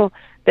people,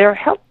 there are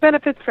health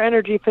benefits for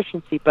energy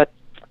efficiency, but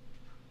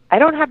I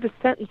don't have the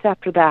sentence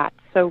after that.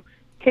 So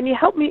can you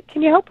help me?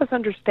 Can you help us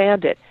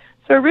understand it?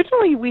 So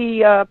originally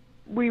we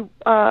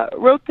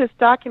wrote this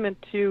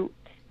document to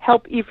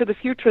help E for the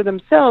Future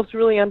themselves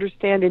really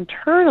understand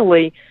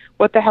internally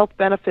what the health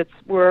benefits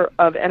were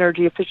of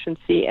energy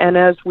efficiency. And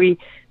as we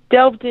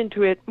delved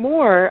into it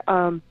more,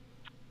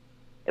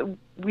 it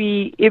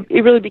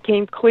really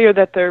became clear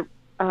that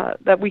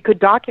that we could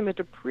document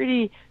a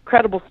pretty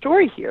credible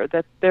story here,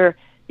 that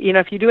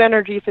if you do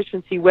energy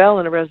efficiency well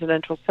in a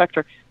residential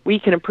sector, we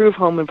can improve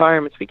home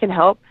environments. We can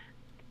help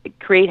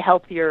create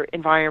healthier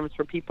environments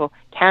where people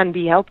can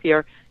be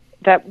healthier.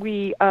 That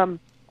we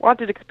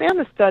wanted to expand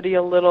the study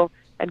a little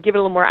and give it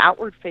a little more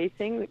outward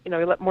facing,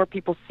 let more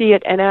people see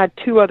it, and add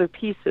two other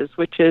pieces,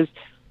 which is,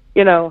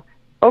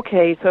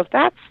 okay, so if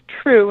that's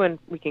true, and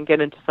we can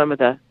get into some of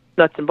the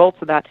nuts and bolts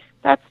of that,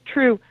 that's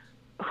true,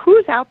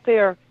 who's out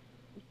there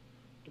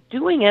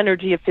doing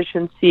energy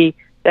efficiency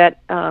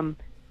that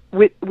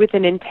with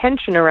an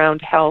intention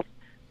around health,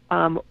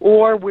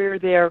 or where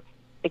they're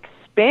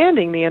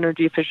expanding the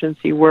energy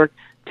efficiency work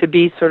to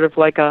be sort of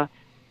like a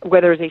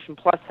weatherization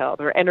plus health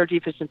or energy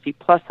efficiency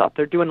plus health.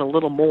 They're doing a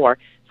little more.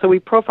 So we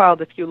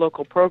profiled a few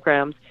local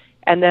programs.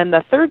 And then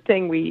the third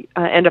thing we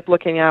end up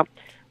looking at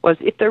was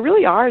if there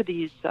really are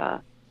these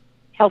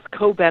health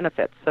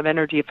co-benefits of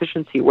energy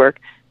efficiency work.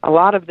 A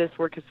lot of this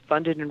work is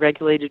funded and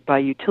regulated by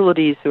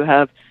utilities who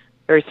have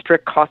very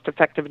strict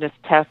cost-effectiveness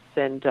tests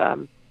and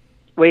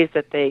ways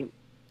that they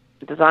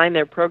design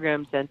their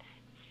programs. And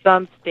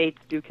some states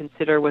do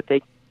consider what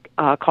they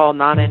call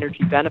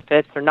non-energy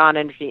benefits or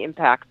non-energy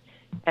impacts.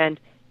 And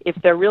if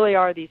there really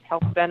are these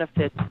health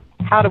benefits,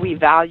 how do we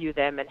value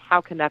them, and how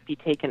can that be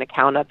taken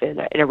account of in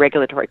a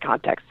regulatory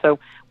context? So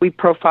we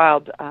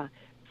profiled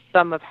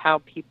some of how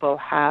people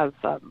have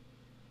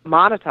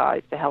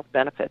monetize the health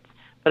benefits,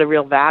 but a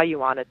real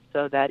value on it,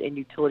 so that in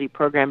utility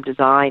program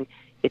design,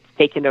 it's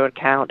taken into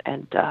account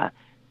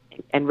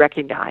and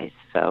recognized.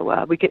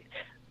 So we could,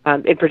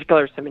 in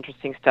particular, some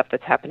interesting stuff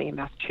that's happening in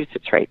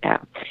Massachusetts right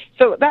now.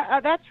 So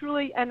that's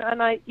really, and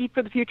Eat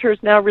for the Future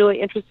is now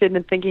really interested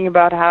in thinking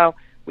about how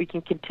we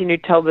can continue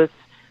to tell this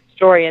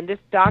story. And this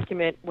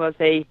document was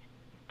a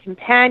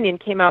companion,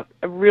 came out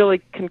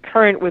really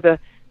concurrent with a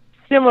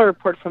similar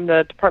report from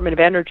the Department of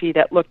Energy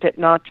that looked at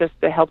not just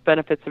the health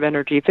benefits of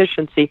energy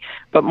efficiency,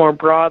 but more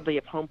broadly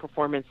of home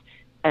performance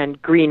and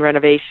green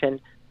renovation.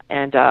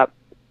 And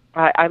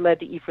I led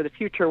the Eat for the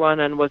Future one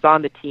and was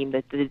on the team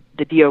that did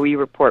the DOE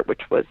report,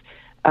 which was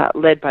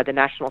led by the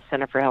National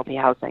Center for Healthy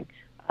Housing.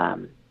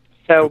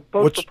 So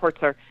both reports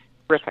are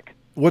terrific.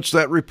 What's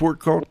that report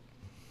called?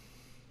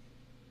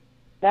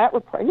 That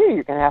report, I knew you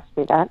were going to ask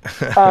me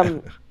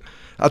that.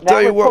 I'll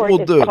tell you what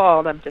we'll do.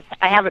 Called,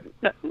 I haven't,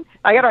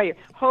 I got it right here.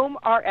 Home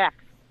RX.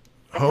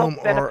 The Home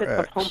health benefits RX.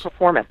 of home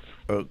performance.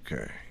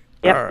 Okay.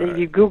 Yep. Right.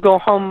 You Google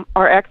Home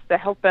RX, the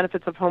health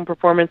benefits of home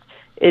performance.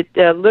 It's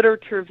a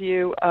literature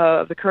review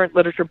of the current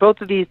literature.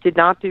 Both of these did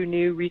not do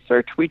new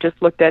research. We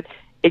just looked at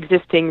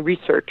existing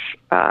research,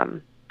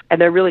 and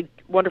they're really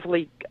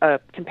wonderfully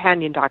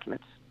companion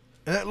documents.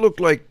 And that looked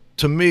like,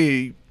 to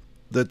me,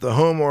 that the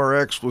Home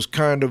RX was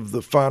kind of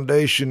the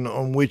foundation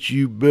on which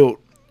you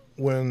built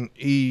when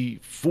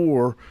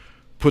E4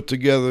 put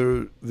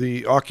together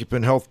the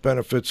occupant health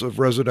benefits of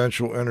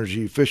residential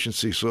energy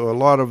efficiency. So a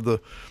lot of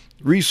the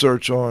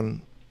research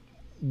on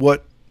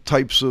what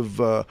types of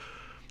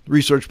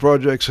research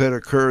projects had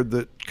occurred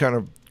that kind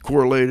of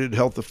correlated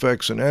health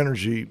effects and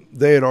energy,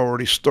 they had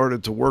already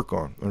started to work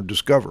on or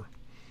discover.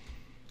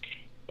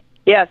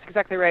 Yes,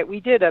 exactly right.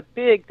 We did a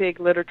big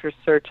literature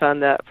search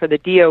for the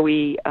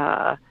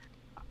DOE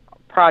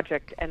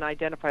project and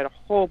identified a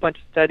whole bunch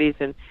of studies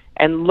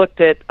and looked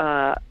at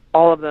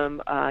all of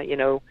them.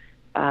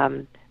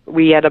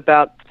 We had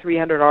about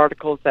 300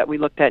 articles that we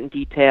looked at in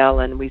detail,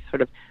 and we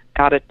sort of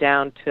got it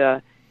down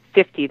to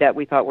 50 that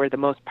we thought were the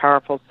most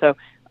powerful. So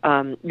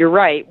you're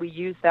right. We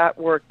use that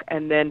work,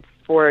 and then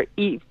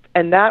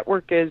and that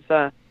work is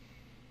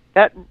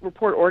that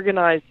report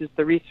organizes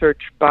the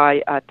research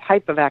by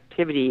type of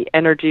activity: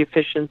 energy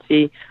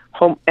efficiency,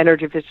 home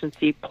energy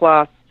efficiency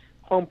plus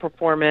home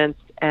performance,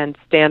 and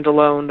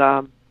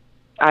standalone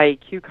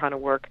IAQ kind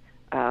of work,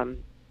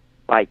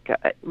 like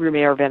room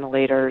air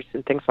ventilators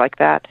and things like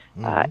that,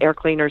 air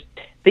cleaners.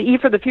 The E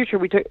for the Future,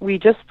 we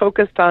just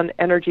focused on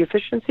energy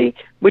efficiency.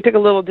 We took a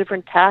little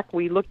different tack.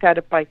 We looked at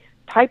it by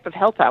type of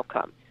health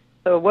outcome.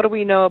 So what do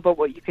we know about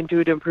what you can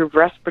do to improve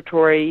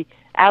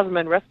asthma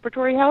and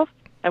respiratory health?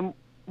 And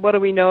what do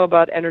we know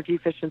about energy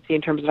efficiency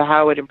in terms of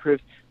how it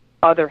improves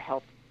other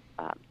health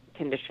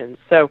conditions?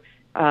 So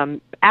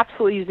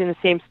absolutely using the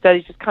same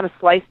studies, just kind of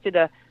sliced it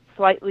a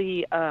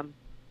slightly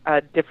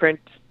different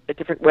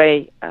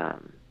way.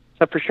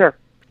 So for sure.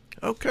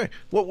 Okay.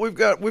 Well, we've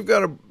got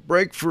a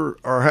break for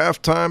our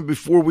halftime.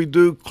 Before we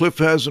do, Cliff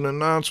has an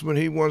announcement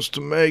he wants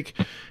to make,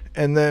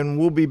 and then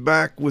we'll be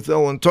back with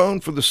Ellen Tone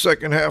for the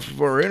second half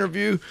of our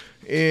interview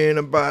in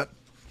about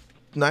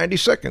 90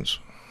 seconds.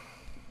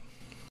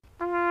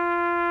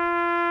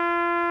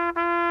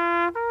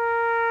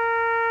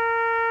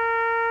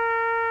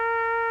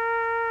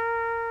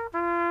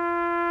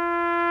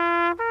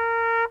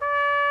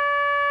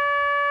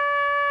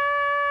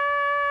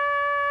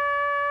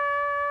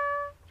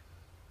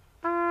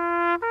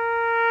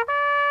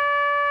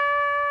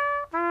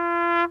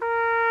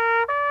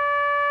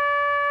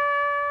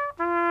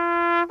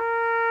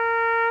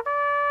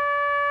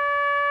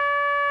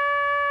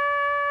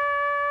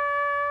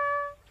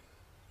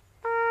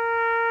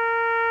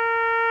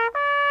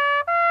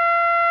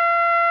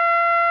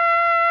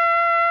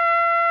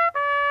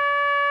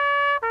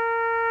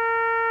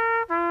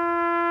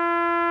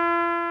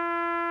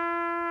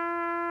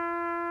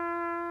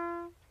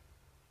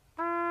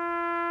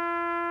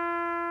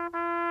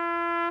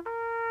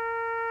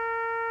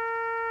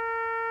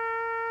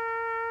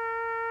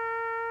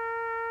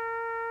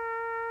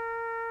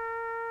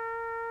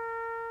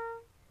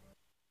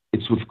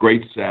 It's with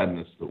great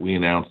sadness that we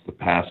announce the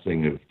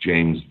passing of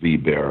James V.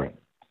 Barrett.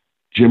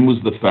 Jim was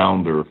the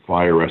founder of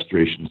Fire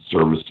Restoration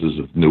Services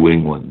of New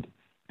England,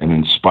 an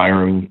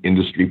inspiring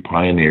industry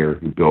pioneer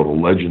who built a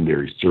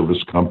legendary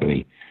service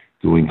company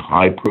doing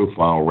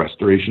high-profile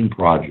restoration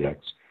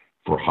projects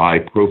for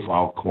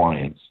high-profile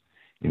clients,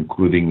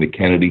 including the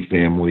Kennedy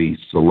family,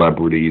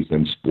 celebrities,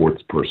 and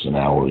sports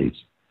personalities.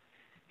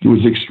 He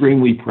was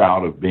extremely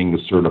proud of being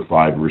a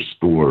certified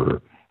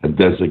restorer, a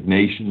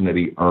designation that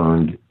he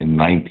earned in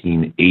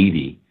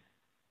 1980.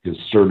 His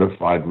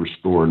certified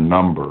restorer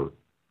number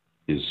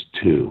is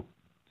 2.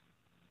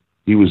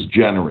 He was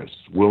generous,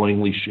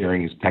 willingly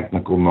sharing his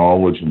technical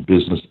knowledge and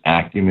business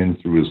acumen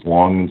through his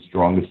long and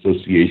strong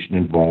association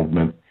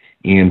involvement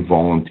and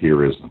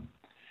volunteerism.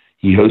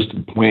 He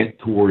hosted plant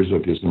tours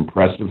of his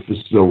impressive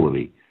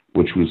facility,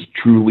 which was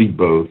truly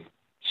both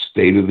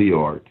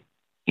state-of-the-art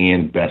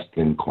and best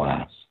in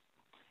class.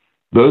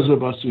 Those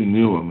of us who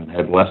knew him and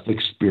had less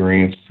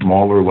experience,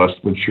 smaller, less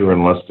mature,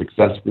 and less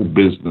successful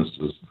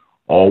businesses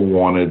all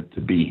wanted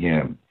to be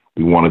him.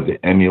 We wanted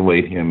to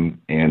emulate him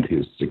and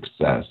his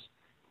success.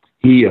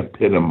 He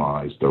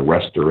epitomized the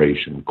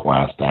restoration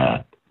class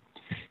act.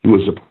 He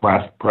was a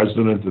past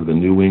president of the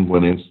New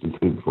England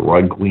Institute for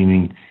Rug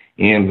Cleaning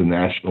and the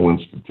National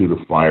Institute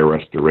of Fire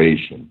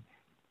Restoration,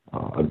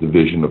 a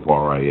division of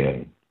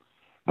RIA.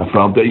 A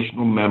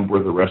foundational member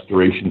of the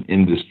restoration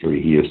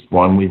industry, he is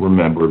fondly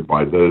remembered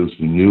by those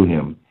who knew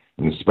him,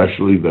 and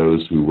especially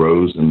those who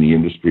rose in the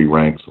industry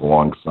ranks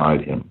alongside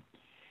him.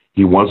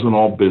 He wasn't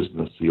all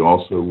business. He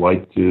also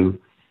liked to,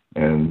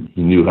 and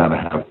he knew how to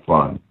have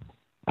fun.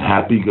 A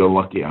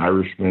happy-go-lucky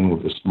Irishman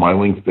with a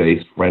smiling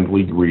face,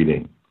 friendly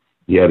greeting.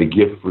 He had a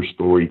gift for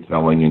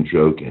storytelling and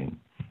joking.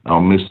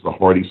 I'll miss the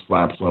hearty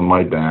slaps on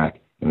my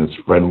back and his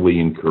friendly,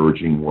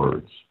 encouraging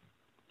words.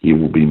 He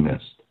will be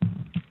missed.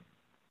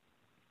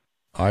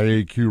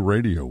 IAQ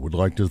Radio would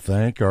like to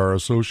thank our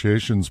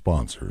association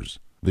sponsors.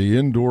 The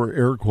Indoor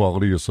Air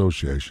Quality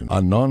Association,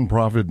 a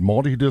nonprofit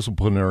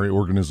multidisciplinary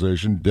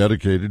organization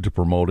dedicated to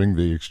promoting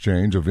the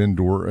exchange of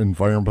indoor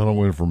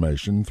environmental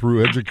information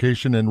through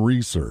education and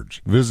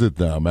research. Visit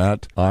them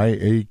at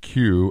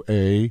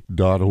iaqa.org.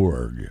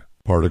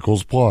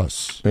 Particles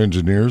Plus,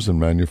 engineers and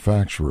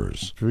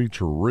manufacturers,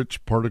 feature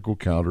rich particle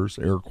counters,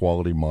 air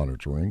quality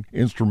monitoring,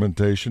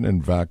 instrumentation,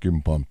 and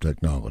vacuum pump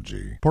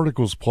technology.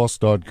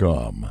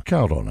 ParticlesPlus.com.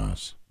 Count on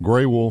us.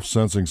 Gray Wolf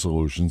Sensing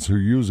Solutions, who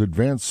use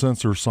advanced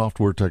sensor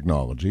software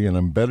technology and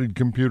embedded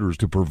computers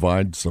to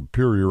provide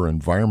superior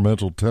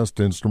environmental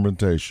test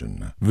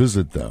instrumentation.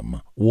 Visit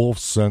them,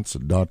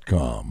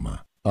 wolfsense.com.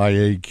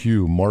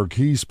 IAQ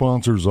marquee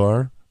sponsors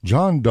are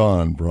John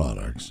Don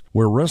Products,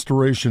 where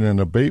restoration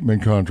and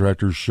abatement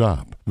contractors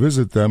shop.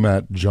 Visit them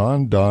at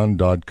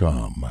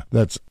johndon.com.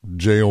 That's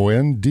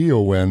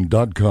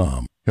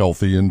JONDON.com.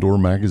 Healthy Indoor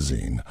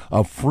Magazine,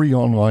 a free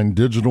online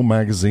digital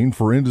magazine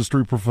for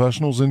industry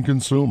professionals and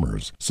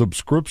consumers.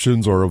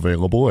 Subscriptions are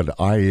available at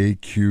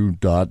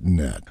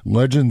IAQ.net.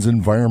 Legends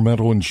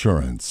Environmental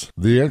Insurance,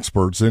 the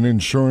experts in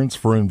insurance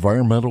for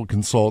environmental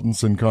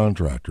consultants and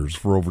contractors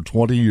for over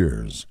 20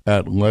 years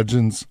at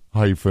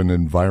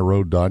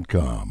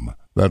legends-enviro.com.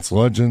 That's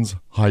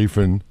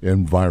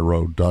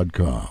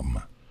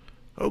legends-enviro.com.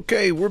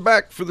 Okay, we're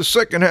back for the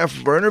second half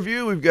of our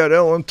interview. We've got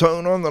Ellen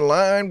Tone on the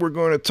line. We're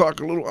going to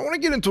talk I want to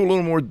get into a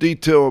little more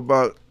detail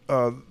about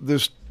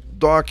this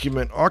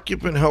document,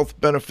 Occupant Health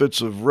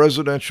Benefits of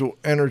Residential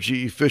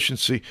Energy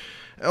Efficiency.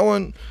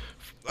 Ellen,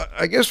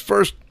 I guess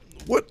first,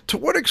 to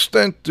what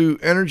extent do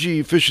energy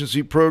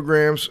efficiency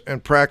programs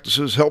and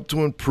practices help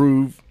to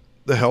improve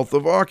the health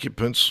of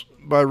occupants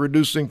by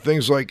reducing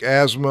things like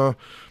asthma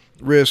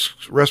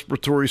risks,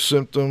 respiratory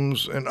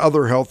symptoms, and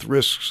other health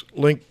risks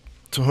linked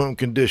to home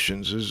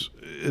conditions?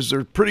 Is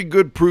there pretty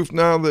good proof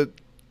now that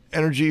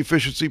energy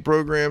efficiency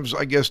programs,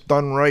 I guess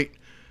done right,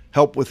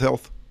 help with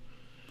health?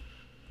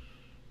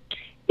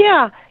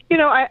 Yeah,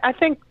 I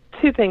think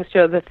two things,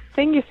 Joe. The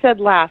thing you said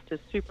last is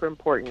super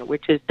important,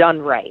 which is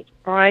done right.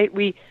 All right,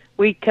 we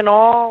can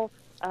all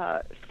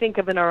think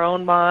of in our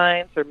own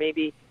minds, or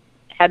maybe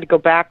had to go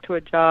back to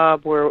a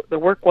job where the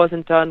work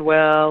wasn't done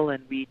well,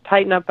 and we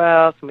tighten up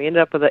house, and we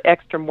ended up with the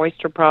extra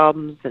moisture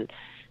problems and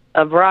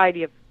a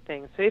variety of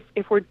things. So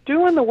if we're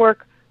doing the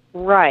work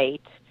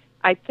right,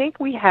 I think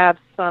we have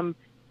some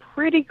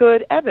pretty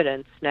good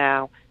evidence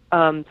now.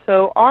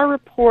 So our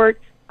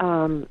report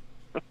when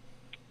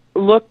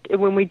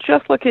we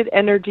just look at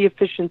energy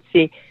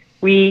efficiency,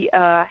 we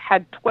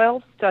had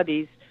 12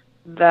 studies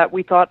that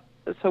we thought.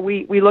 So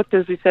we looked,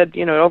 as we said,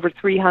 over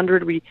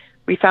 300. We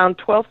found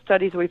 12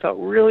 studies that we felt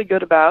really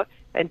good about,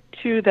 and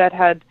 2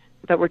 that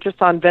were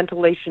just on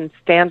ventilation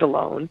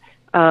standalone,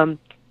 and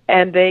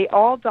they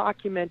all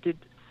documented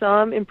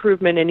some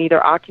improvement in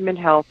either occupant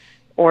health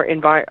or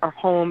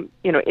home,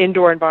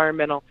 indoor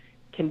environmental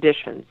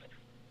conditions.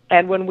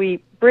 And when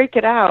we break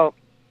it out,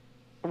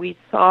 we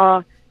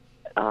saw,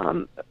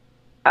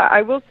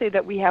 I will say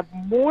that we have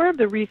more of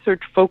the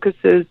research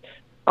focuses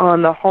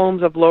on the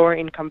homes of lower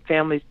income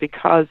families,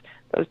 because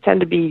those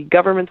tend to be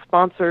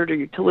government-sponsored or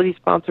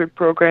utility-sponsored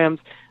programs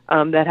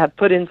that have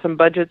put in some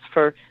budgets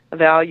for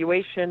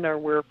evaluation, or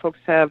where folks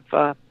have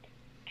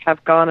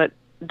done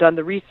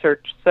the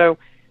research. So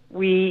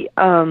what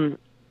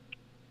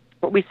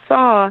we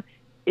saw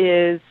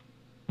is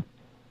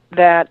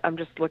that, I'm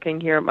just looking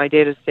here at my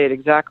data to state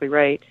exactly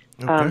right.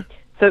 Okay.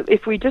 So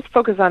if we just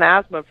focus on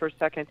asthma for a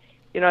second,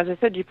 as I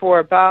said before,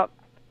 about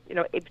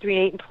between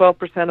 8 and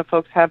 12% of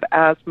folks have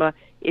asthma.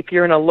 If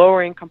you're in a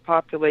lower income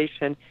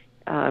population,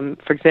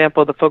 for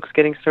example, the folks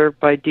getting served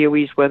by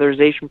DOE's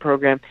weatherization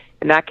program,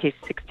 in that case,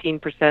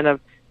 16%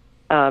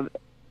 of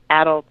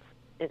adults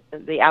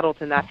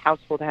in that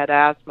household had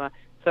asthma.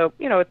 So,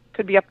 it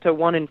could be up to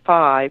 1 in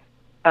 5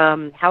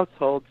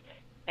 households.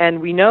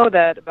 And we know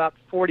that about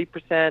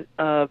 40%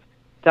 of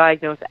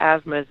diagnosed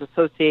asthma is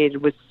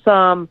associated with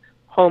some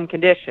home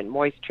condition,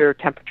 moisture,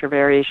 temperature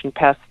variation,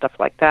 pests, stuff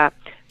like that.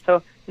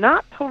 So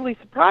not totally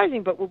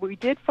surprising, but what we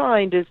did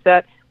find is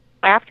that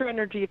after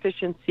energy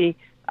efficiency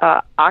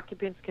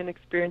occupants can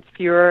experience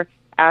fewer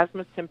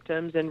asthma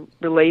symptoms and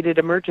related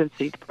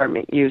emergency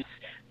department use.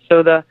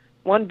 So the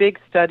one big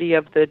study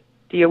of the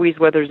DOE's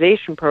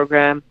weatherization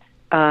program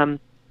found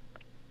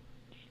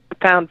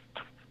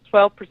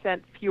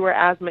 12% fewer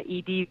asthma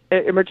ED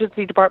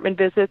emergency department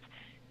visits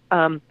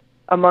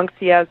amongst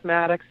the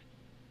asthmatics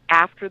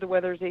after the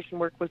weatherization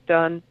work was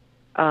done.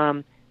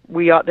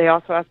 They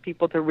also asked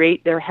people to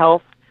rate their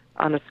health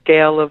on a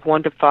scale of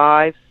 1 to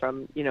 5,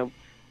 from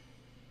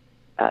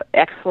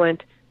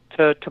excellent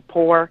to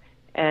poor,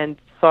 and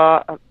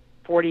saw a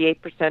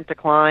 48%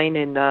 decline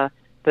in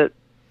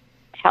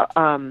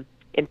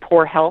in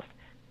poor health.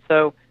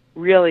 So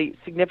really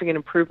significant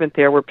improvement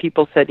there, where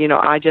people said,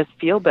 I just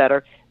feel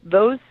better.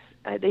 Those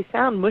they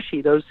sound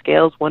mushy, those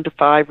scales, 1 to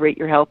 5, rate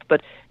your health,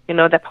 but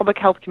that public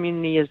health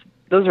community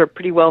those are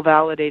pretty well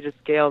validated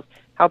scales.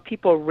 How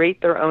people rate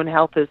their own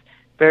health is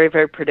very,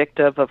 very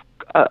predictive of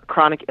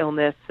chronic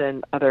illness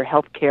and other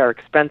healthcare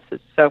expenses.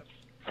 So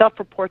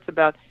self-reports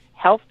about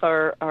health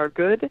are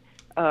good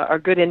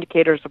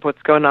indicators of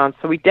what's going on.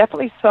 So we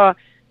definitely saw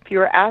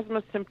fewer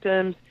asthma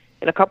symptoms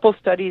in a couple of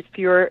studies,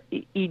 fewer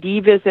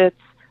ED visits,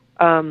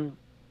 those.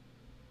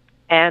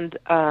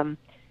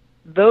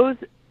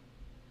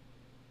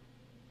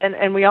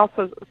 And we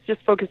also,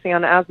 just focusing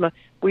on asthma,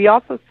 we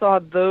also saw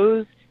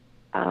those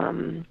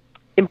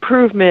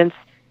improvements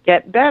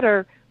get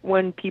better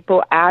when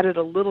people added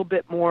a little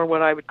bit more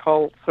what I would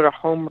call sort of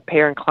home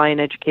repair and client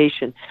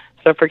education.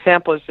 So, for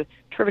example, there's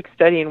a terrific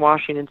study in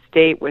Washington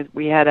State where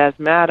we had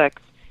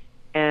asthmatics,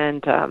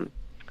 and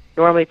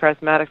normally for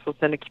asthmatics, we'll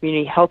send a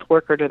community health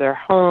worker to their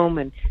home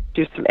and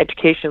do some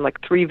education,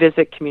 like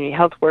 3-visit community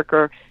health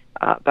worker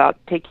about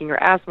taking your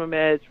asthma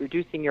meds,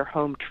 reducing your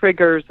home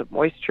triggers of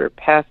moisture,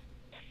 pests,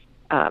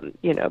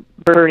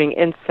 burning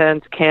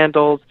incense,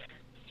 candles,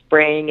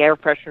 spraying air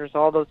fresheners,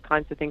 all those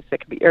kinds of things that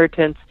can be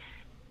irritants.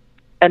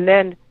 And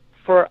then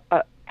for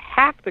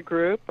half the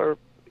group,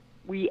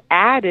 we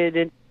added,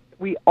 and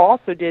we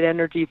also did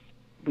energy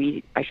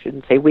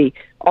efficiency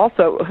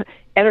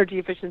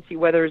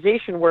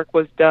weatherization work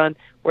was done,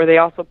 where they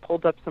also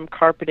pulled up some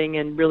carpeting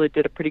and really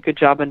did a pretty good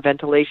job on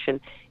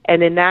ventilation.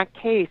 And in that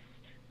case,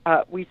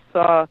 we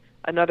saw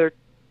another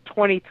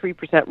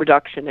 23%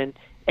 reduction in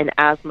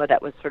asthma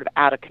that was sort of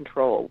out of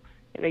control.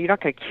 You're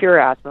not going to cure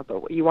asthma,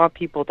 but what you want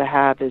people to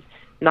have is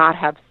not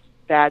have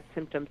bad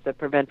symptoms that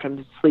prevent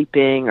from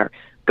sleeping or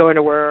going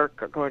to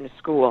work or going to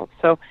school.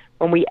 So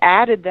when we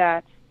added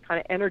that kind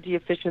of energy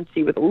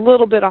efficiency with a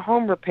little bit of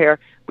home repair,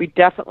 we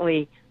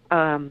definitely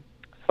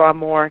saw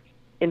more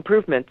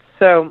improvements.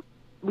 So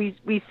we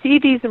see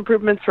these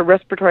improvements for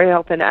respiratory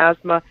health and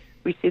asthma.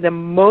 We see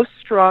them most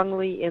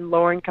strongly in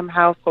lower-income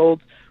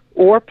households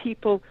or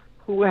people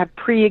who have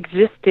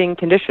pre-existing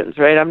conditions,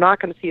 right? I'm not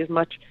going to see as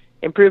much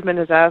improvement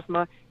as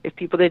asthma if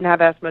people didn't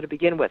have asthma to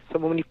begin with. So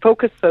when we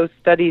focus those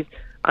studies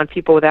on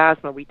people with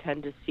asthma, we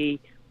tend to see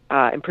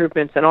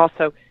improvements. And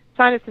also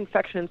sinus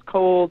infections,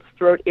 colds,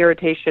 throat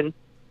irritation,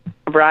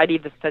 a variety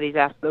of the studies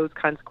asked those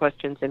kinds of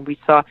questions, and we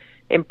saw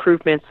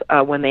improvements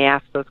when they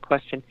asked those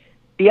questions.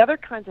 The other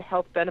kinds of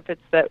health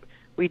benefits that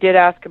we did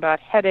ask about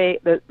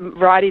the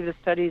variety of the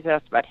studies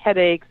asked about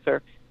headaches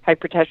or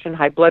hypertension,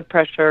 high blood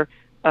pressure,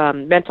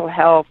 mental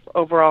health,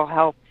 overall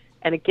health,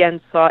 and again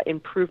saw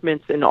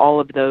improvements in all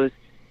of those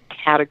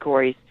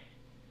categories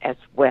as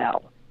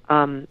well.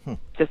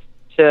 Just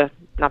to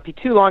not be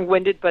too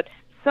long-winded, but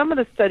some of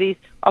the studies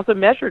also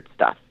measured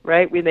stuff,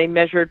 right? They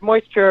measured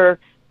moisture,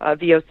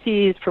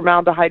 VOCs,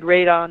 formaldehyde,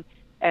 radon,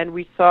 and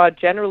we saw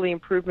generally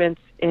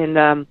improvements in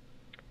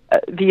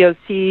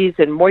VOCs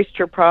and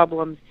moisture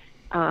problems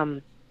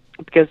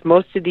because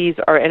most of these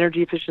are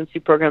energy efficiency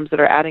programs that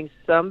are adding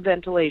some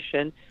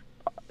ventilation,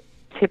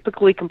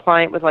 typically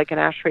compliant with like an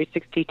ASHRAE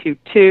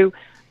 62.2,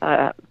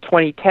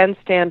 2010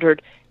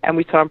 standard, and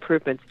we saw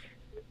improvements.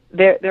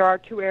 There are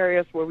two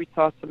areas where we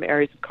saw some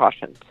areas of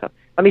caution. So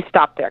let me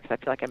stop there because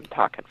I feel like I've been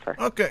talking for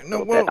a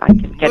little bit. I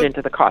can get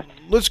into the caution.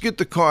 Let's get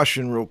the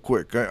caution real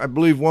quick. I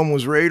believe one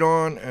was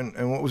radon,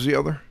 and what was the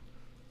other?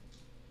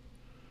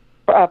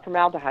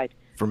 Formaldehyde.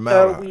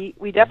 So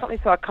we definitely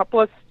saw a couple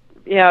of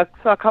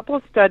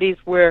studies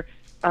where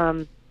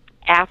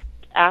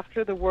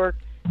after the work,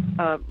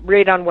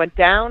 radon went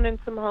down in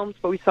some homes,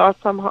 but we saw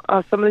some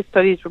of the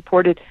studies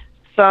reported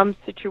some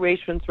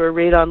situations where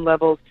radon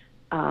levels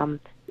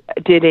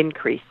did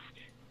increase.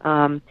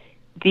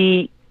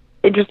 The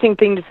interesting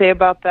thing to say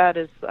about that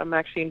is I'm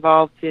actually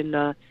involved in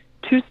 2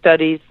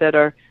 studies that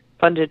are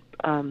funded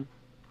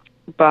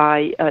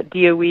by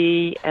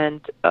DOE,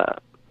 and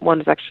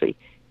one is actually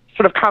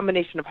sort of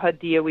combination of HUD,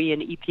 DOE,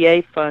 and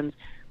EPA funds,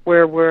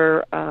 where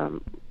we're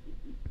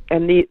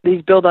and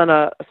these build on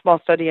a small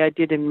study I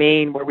did in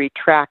Maine where we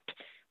tracked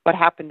what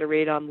happened to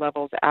radon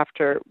levels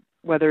after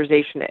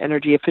weatherization and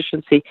energy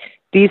efficiency.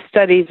 These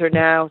studies are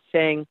now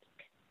saying,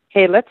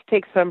 hey, let's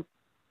do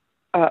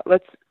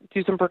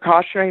some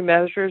precautionary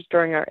measures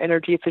during our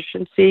energy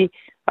efficiency,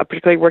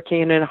 particularly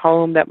working in a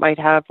home that might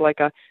have like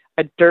a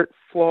dirt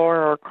floor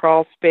or a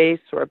crawl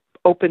space or an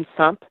open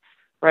sump,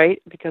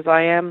 right? Because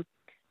I am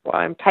well,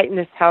 I'm tightening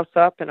this house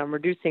up and I'm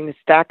reducing the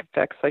stack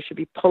effects, so I should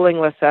be pulling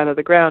less out of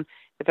the ground.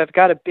 If I've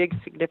got a big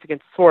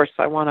significant source,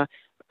 I want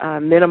to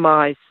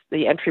minimize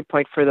the entry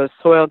point for those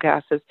soil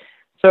gases.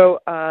 So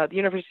the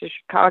University of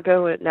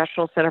Chicago and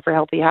National Center for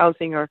Healthy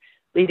Housing are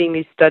leading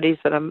these studies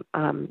that I'm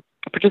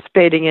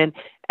participating in,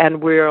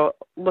 and we're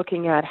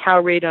looking at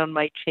how radon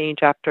might change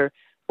after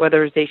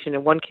weatherization.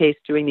 In one case,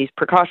 doing these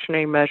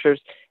precautionary measures,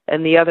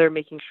 and the other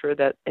making sure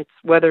that it's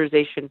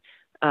weatherization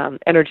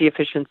energy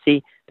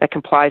efficiency that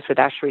complies with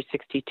ASHRAE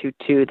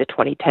 62.2, the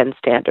 2010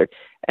 standard.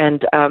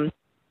 And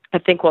I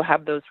think we'll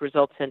have those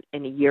results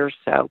in a year or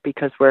so,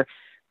 because we're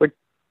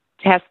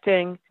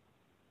testing,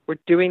 we're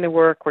doing the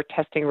work, we're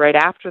testing right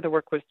after the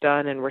work was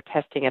done, and we're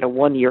testing at a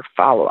 1-year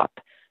follow-up.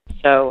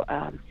 So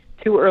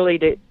too early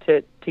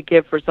to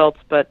give results,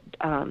 but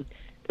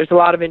there's a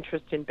lot of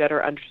interest in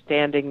better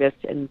understanding this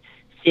and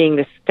seeing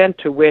the extent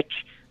to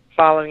which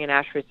following an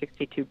ASHRAE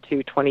 62.2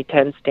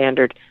 2010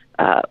 standard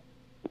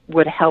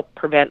would help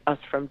prevent us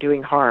from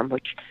doing harm,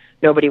 which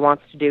nobody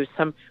wants to do.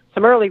 Some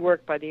early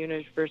work by the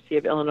University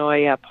of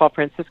Illinois, Paul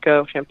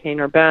Francisco,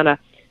 Champaign-Urbana,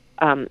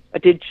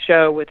 did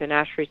show with an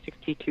ASHRAE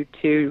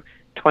 62.2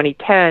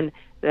 2010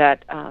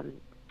 that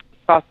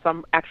saw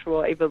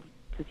able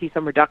to see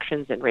some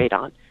reductions in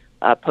radon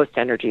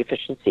post-energy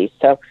efficiency.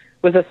 So it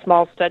was a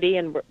small study,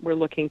 and we're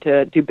looking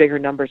to do bigger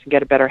numbers and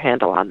get a better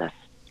handle on this.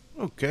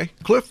 Okay.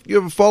 Cliff, you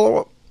have a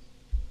follow-up?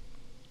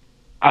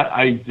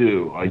 I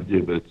do,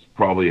 but it's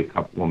probably a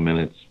couple of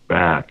minutes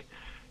back.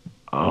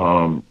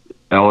 Ellen,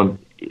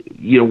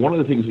 one of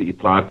the things that you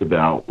talked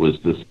about was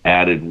this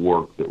added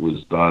work that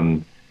was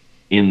done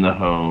in the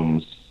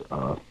homes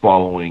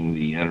following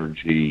the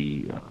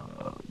energy,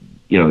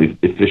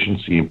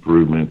 efficiency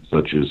improvements,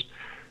 such as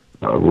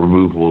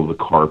removal of the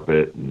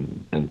carpet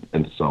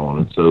and so on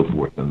and so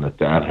forth, and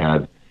that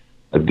had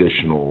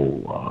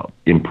additional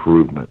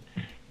improvement.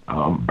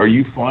 Are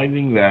you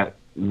finding that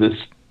this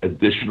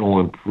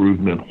additional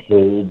improvement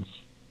holds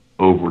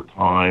over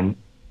time,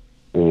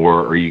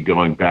 or are you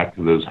going back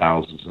to those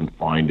houses and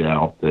find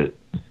out that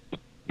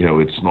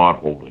it's not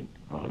holding?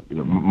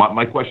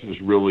 My question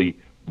is really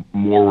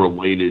more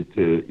related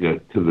to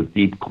the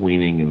deep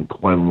cleaning and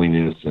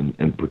cleanliness and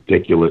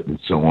particulate and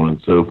so on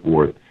and so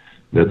forth.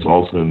 That's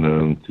also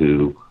known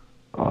to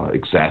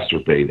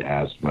exacerbate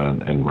asthma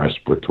and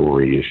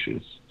respiratory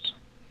issues.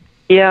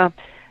 Yeah,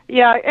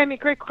 I mean,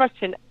 great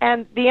question.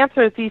 And the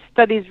answer is these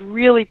studies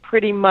really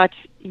pretty much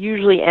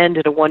usually end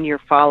at a 1-year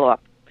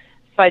follow-up.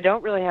 So I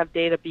don't really have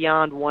data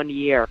beyond 1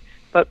 year.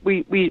 But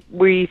we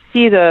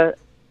see the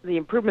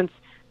improvements,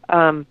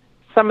 some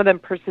of them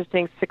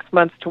persisting 6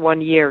 months to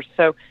 1 year.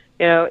 So,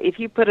 if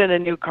you put in a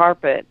new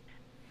carpet,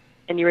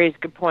 and you raise a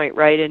good point,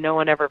 right, and no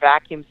one ever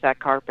vacuums that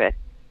carpet,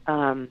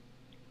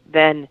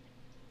 then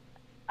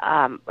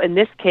in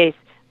this case,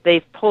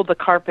 they've pulled the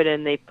carpet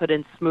and they've put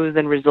in smooth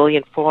and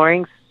resilient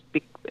floorings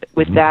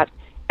with that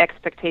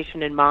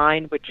expectation in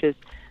mind, which is,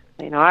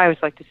 I always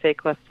like to say,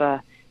 Cliff,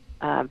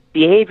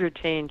 behavior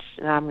change,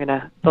 and I'm going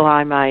to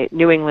belie my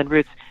New England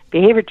roots,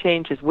 behavior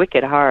change is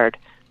wicked hard,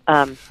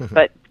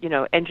 but,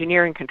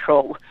 engineering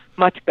control,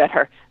 much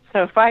better.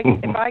 So if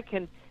I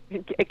can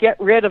get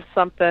rid of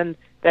something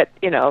that,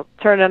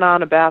 turning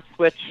on a bath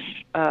switch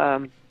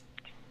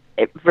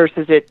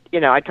versus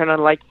I turn on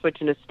a light switch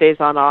and it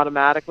stays on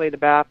automatically, the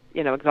bath,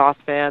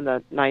 exhaust fan,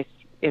 the nice,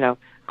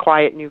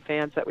 quiet new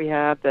fans that we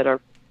have that are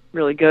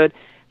really good.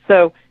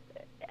 So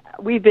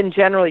we've been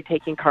generally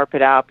taking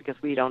carpet out because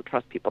we don't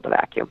trust people to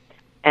vacuum,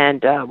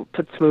 and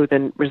put smooth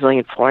and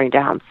resilient flooring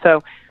down.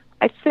 So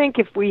I think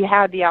if we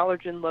had the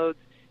allergen loads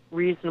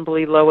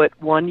reasonably low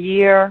at 1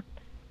 year,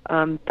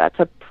 that's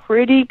a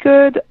pretty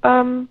good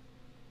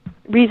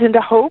reason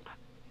to hope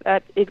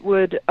that it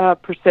would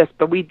persist.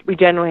 But we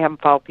generally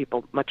haven't followed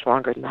people much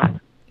longer than that.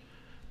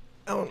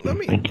 Ellen, let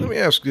me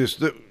ask this: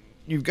 that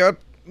you've got,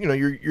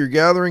 you're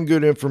gathering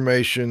good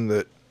information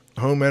that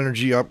home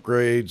energy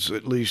upgrades,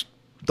 at least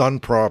done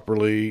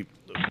properly,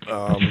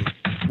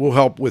 will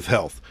help with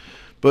health.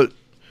 But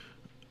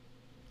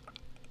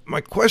my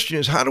question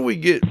is, how do we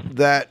get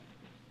that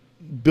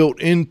built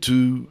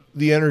into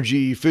the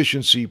energy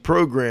efficiency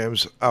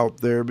programs out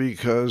there?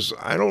 Because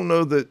I don't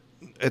know that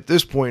at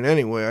this point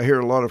anyway, I hear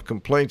a lot of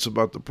complaints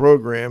about the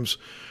programs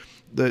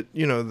that,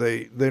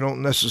 they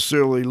don't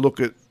necessarily look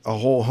at a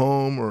whole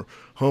home or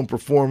home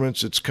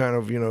performance. It's kind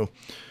of,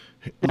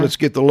 let's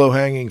get the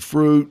low-hanging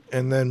fruit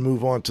and then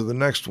move on to the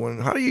next one.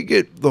 How do you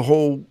get the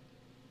whole,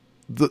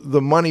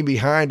 the money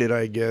behind it,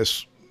 I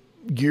guess,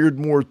 geared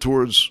more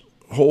towards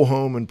whole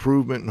home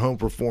improvement and home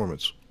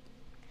performance?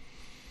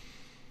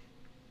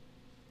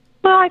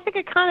 Well, I think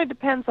it kind of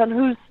depends on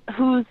who's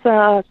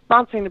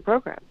sponsoring the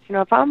programs.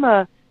 If I'm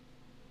a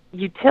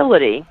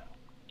utility,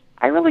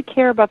 I really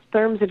care about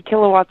therms and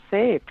kilowatts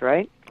saved,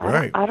 right?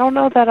 Right. I don't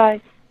know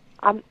that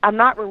I'm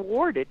not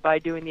rewarded by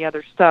doing the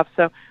other stuff.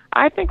 So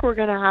I think we're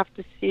going to have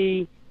to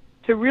see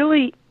to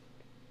really,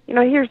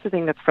 here's the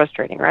thing that's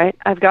frustrating, right?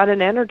 I've got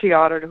an energy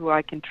auditor who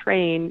I can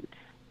train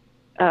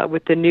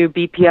with the new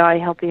BPI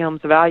Healthy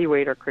Homes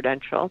Evaluator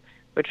credential,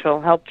 which will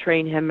help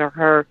train him or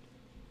her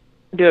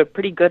do a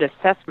pretty good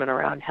assessment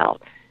around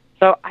health.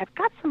 So I've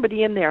got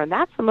somebody in there, and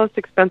that's the most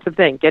expensive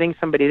thing, getting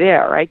somebody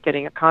there, right?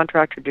 Getting a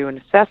contractor to do an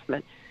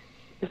assessment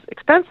is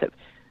expensive.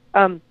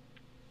 And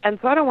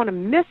so I don't want to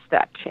miss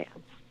that chance.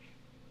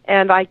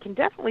 And I can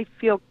definitely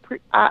feel,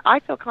 I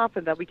feel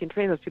confident that we can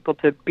train those people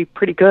to be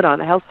pretty good on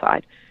the health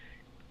side.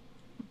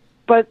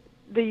 But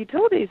the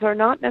utilities are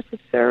not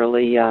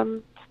necessarily,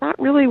 it's not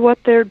really what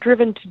they're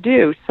driven to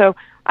do. So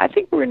I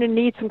think we're going to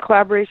need some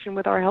collaboration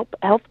with our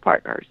health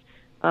partners.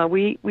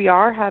 We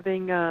are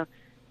having,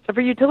 so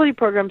for utility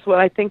programs, what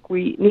I think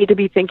we need to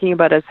be thinking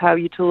about is how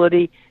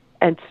utility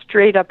and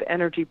straight up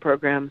energy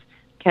programs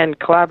can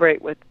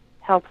collaborate with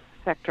health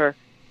sector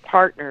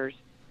partners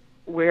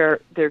where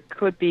there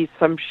could be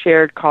some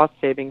shared cost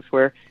savings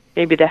where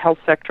maybe the health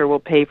sector will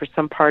pay for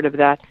some part of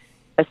that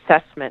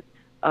assessment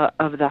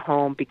of the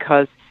home,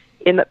 because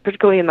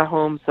particularly in the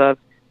homes of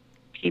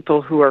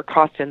people who are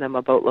costing them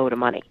a boatload of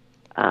money,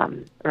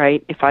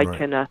 right? If I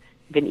can,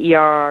 if an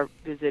ER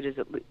visit is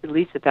at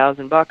least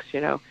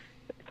 $1,000,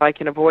 if I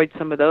can avoid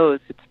some of those,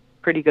 it's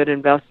a pretty good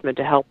investment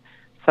to help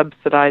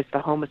subsidize the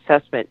home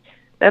assessment.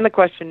 Then the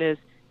question is,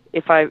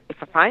 if I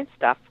find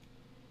stuff,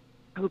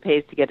 who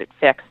pays to get it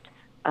fixed?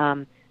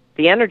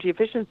 The energy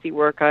efficiency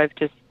work, I've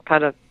just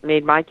kind of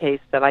made my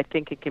case that I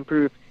think it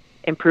can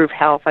improve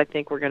health. I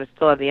think we're going to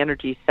still have the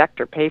energy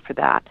sector pay for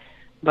that.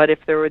 But if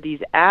there were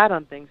these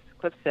add-on things,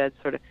 Cliff said,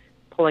 sort of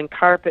pulling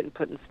carpet and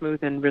putting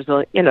smooth and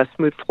resilient,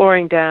 smooth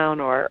flooring down,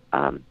 or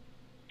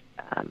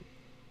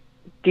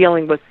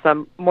dealing with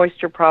some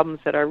moisture problems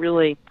that are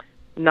really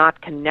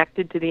not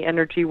connected to the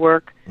energy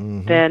work,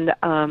 then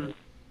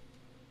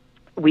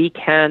we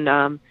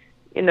can,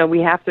 we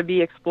have to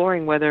be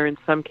exploring whether in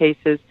some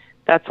cases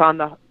that's on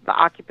the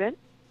occupant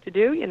to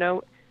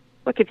do.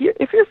 Look, if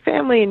your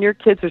family and your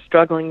kids are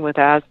struggling with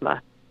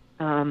asthma,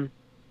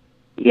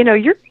 you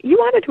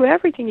want to do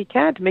everything you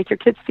can to make your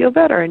kids feel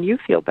better and you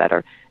feel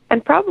better.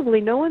 And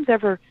probably no one's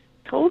ever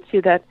told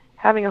you that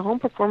having a home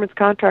performance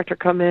contractor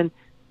come in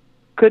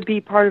could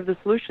be part of the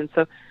solution.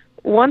 So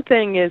one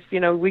thing is,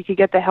 we could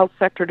get the health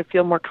sector to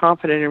feel more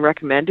confident in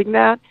recommending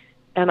that.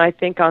 And I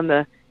think on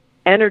the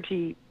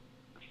energy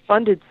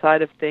funded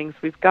side of things,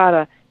 we've got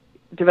to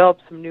develop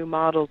some new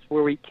models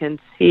where we can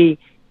see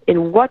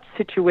in what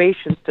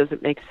situations does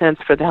it make sense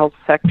for the health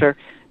sector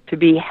to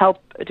be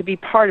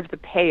part of the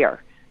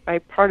payer,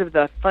 right? Part of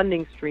the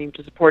funding stream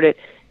to support it.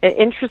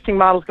 Interesting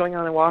models going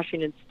on in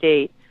Washington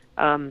State.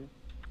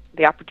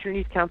 The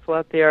Opportunities Council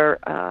out there,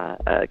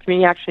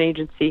 Community Action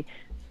Agency,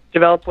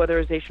 developed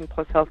Weatherization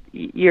Plus Health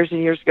years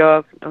and years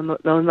ago.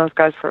 I've known those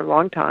guys for a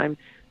long time,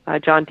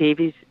 John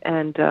Davies,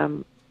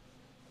 and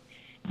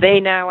they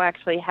now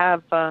actually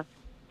have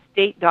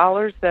state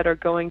dollars that are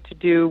going to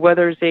do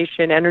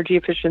weatherization, energy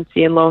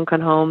efficiency in low-income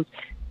homes,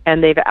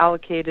 and they've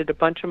allocated a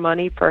bunch of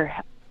money for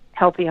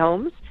healthy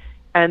homes,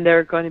 and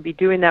they're going to be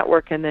doing that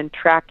work and then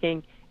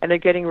tracking, and they're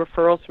getting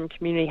referrals from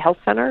community health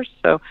centers.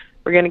 So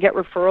we're going to get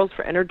referrals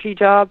for energy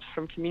jobs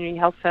from community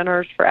health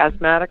centers for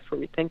asthmatics where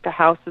we think the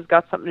house has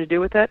got something to do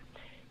with it.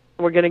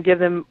 We're going to give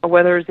them a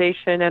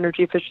weatherization,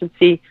 energy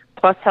efficiency,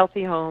 plus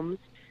healthy homes.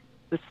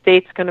 The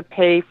state's going to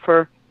pay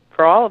for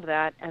all of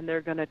that, and they're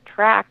going to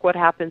track what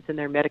happens in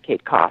their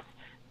Medicaid costs,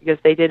 because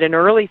they did an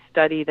early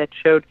study that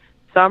showed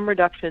some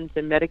reductions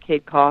in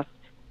Medicaid costs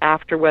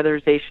after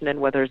weatherization and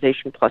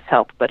weatherization plus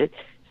health. But it's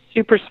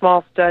super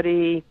small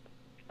study,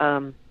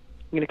 can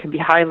be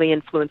highly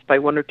influenced by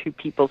one or two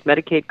people's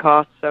Medicaid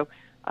costs. So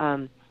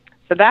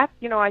that,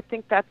 I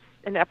think that's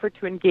an effort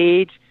to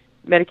engage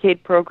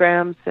Medicaid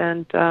programs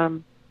and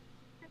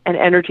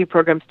energy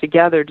programs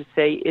together to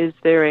say, is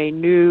there a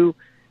new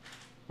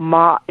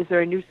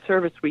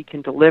service we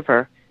can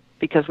deliver,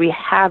 because we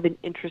have an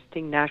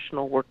interesting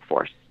national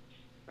workforce,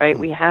 right?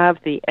 We have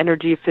the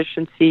energy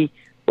efficiency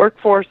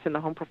workforce and the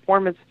home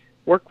performance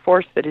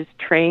workforce that is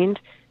trained,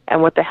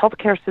 and what the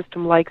healthcare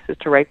system likes is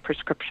to write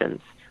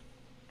prescriptions.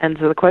 And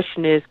so the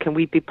question is, can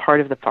we be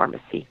part of the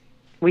pharmacy?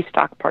 We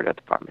stock part of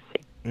the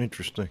pharmacy.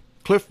 Interesting.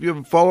 Cliff, you have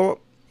a follow-up?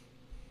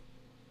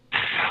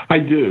 I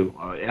do.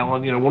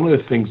 Alan, one of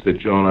the things that,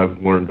 John,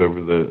 I've learned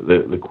over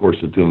the course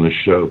of doing the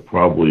show,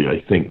 probably I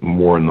think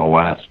more in the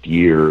last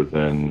year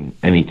than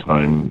any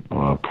time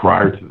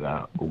prior to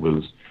that,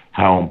 was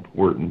how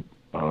important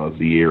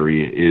the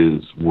area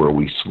is where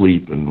we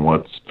sleep and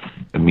what's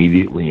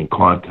immediately in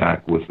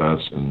contact with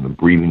us and the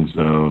breathing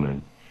zone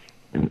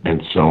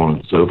and so on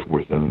and so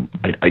forth. And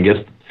I guess,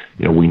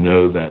 we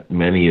know that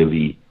many of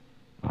the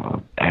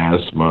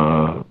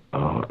asthma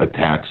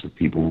attacks that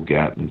people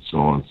get and so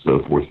on and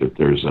so forth, that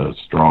there's a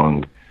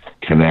strong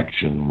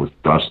connection with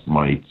dust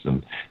mites,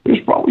 and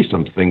there's probably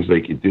some things they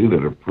could do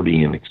that are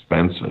pretty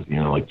inexpensive,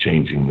 like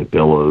changing the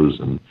pillows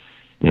and,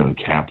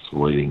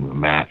 encapsulating the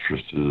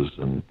mattresses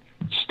and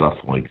stuff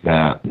like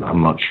that. And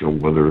I'm not sure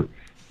whether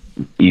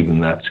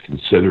even that's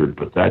considered,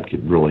 but that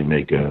could really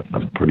make a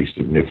pretty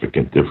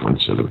significant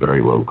difference at a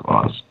very low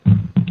cost.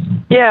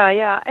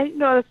 Yeah.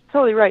 No, that's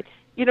totally right.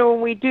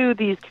 When we do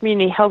these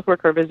community health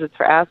worker visits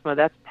for asthma,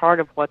 that's part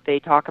of what they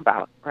talk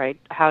about, right?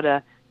 How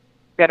to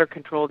better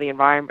control the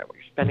environment where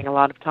you're spending a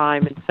lot of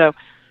time. And so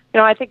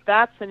I think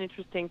that's an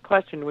interesting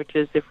question, which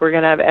is if we're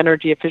going to have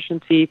energy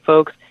efficiency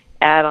folks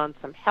add on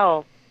some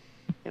health,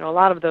 a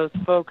lot of those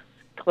folks,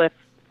 Cliff,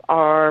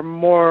 are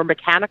more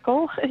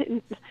mechanical.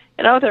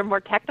 They're more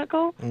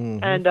technical.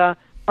 Mm-hmm. And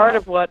part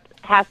of what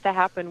has to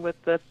happen with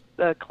the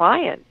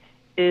client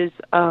is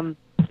an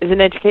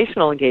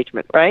educational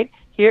engagement, right?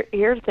 Here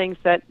are things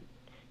that,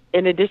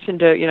 in addition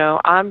to,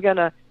 I'm going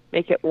to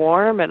make it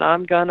warm and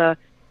I'm going to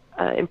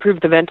improve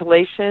the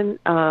ventilation.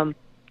 I'm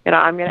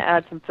going to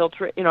add some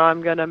filter.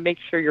 I'm going to make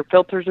sure your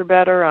filters are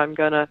better. I'm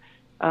going to,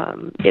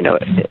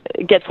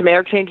 get some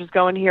air changes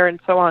going here and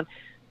so on.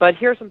 But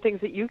here are some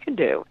things that you can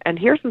do, and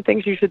here are some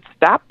things you should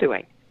stop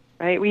doing.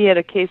 Right? We had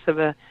a case of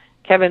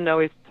Kevin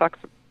always talks.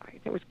 I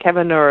think it was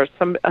Kevin or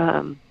some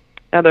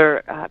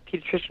other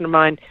pediatrician of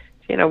mine.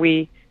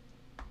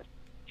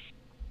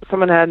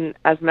 Someone had an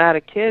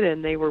asthmatic kid,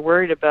 and they were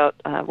worried about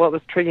what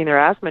was triggering their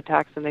asthma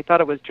attacks, and they thought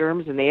it was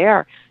germs in the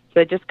air. So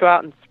they just go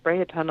out and spray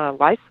a ton of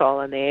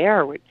Lysol in the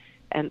air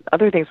and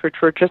other things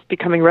which were just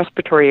becoming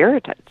respiratory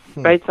irritants,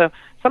 right? So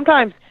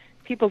sometimes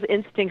people's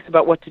instincts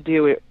about what to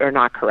do are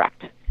not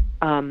correct.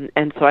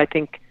 And so I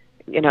think,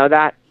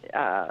 that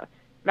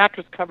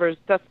mattress covers,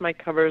 dust mite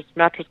covers,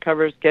 mattress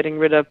covers, getting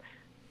rid of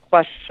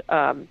plush,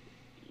 bed,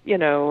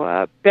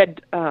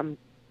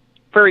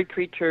 furry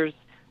creatures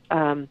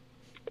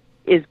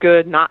is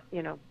good. Not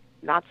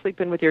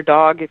sleeping with your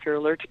dog if you're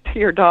allergic to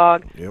your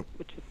dog, yep.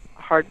 Which is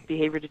hard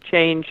behavior to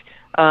change.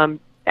 And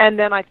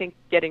then I think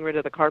getting rid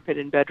of the carpet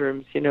in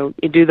bedrooms, you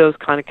do those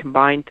kind of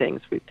combined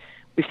things. We've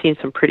seen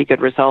some pretty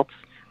good results.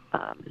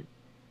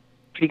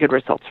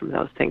 From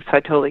those things. So I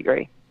totally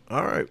agree.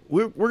 All right.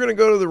 We're going to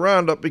go to the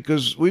roundup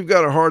because we've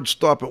got a hard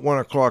stop at 1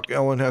 o'clock.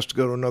 Ellen has to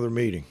go to another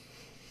meeting.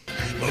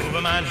 Move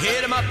 'em on,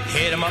 hit 'em up,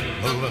 move 'em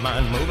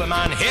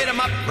on, hit 'em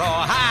up,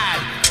 rawhide.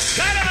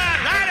 Cut 'em out,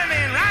 ride 'em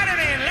in,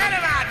 let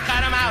 'em out,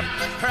 cut 'em out,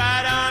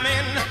 ride 'em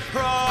in,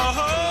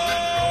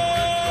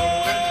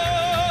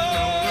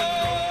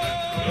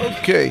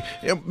 Okay.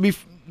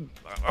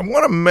 I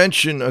want to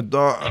mention a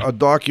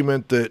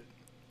document that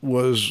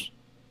was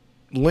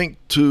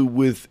linked to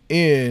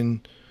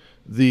within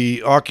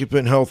the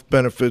occupant health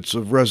benefits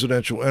of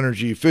residential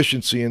energy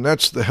efficiency, and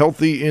that's the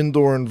Healthy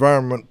Indoor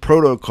Environment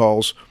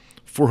Protocols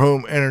for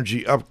Home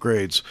Energy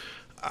Upgrades.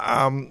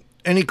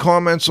 Any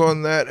comments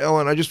on that,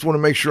 Ellen? I just want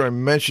to make sure I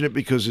mention it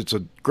because it's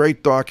a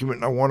great document,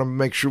 and I want to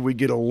make sure we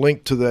get a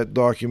link to that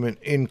document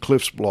in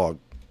Cliff's blog.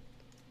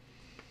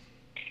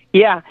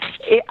 Yeah,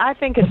 I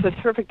think it's a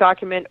terrific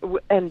document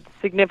and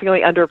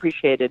significantly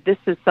underappreciated. This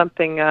is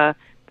something that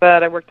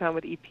I worked on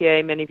with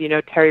EPA. Many of you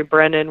know Terry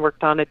Brennan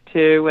worked on it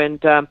too,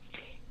 and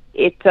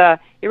it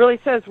really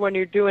says when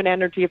you're doing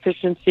energy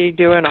efficiency,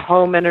 doing a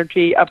home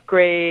energy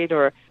upgrade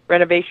or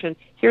renovation,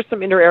 here's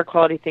some indoor air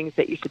quality things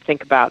that you should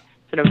think about.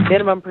 Sort of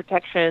minimum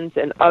protections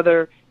and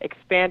other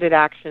expanded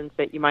actions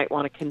that you might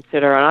want to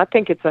consider. And I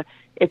think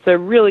it's a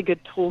really good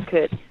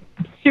toolkit,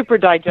 super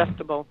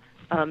digestible,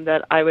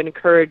 that I would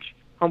encourage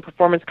home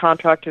performance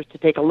contractors to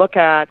take a look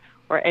at,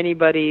 or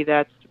anybody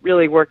that's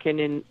really working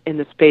in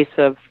the space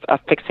of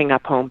fixing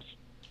up homes.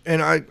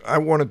 And I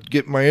want to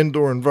get my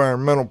indoor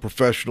environmental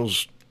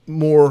professionals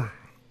more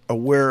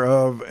aware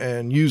of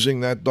and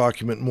using that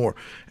document more.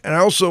 And I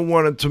also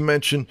wanted to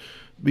mention,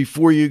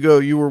 before you go,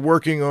 you were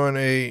working on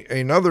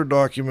another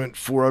document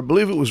for, I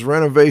believe it was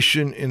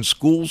renovation in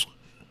schools?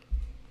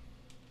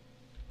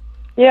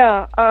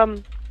 Yeah,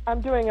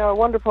 I'm doing a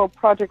wonderful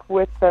project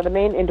with the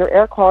Maine Indoor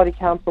Air Quality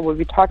Council. We'll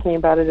be talking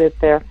about it at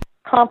their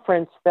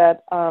conference.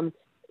 That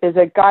is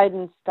a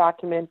guidance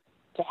document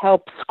to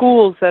help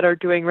schools that are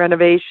doing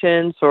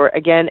renovations or,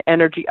 again,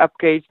 energy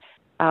upgrades.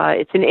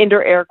 It's an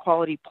indoor air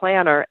quality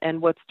planner,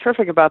 and what's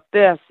terrific about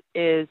this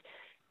is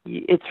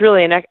it's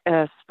really a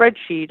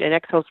spreadsheet, an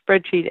Excel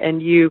spreadsheet,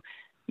 and you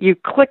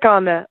click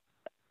on the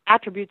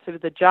attributes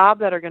of the job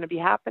that are going to be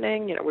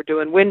happening. We're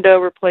doing window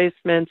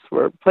replacements,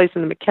 we're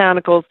replacing the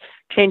mechanicals,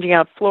 changing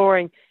out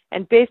flooring,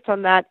 and based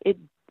on that, it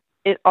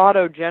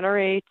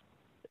auto-generates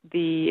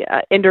the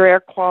indoor air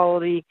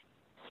quality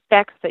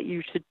specs that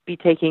you should be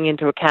taking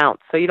into account.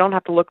 So you don't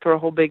have to look through a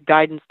whole big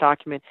guidance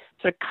document.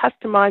 So it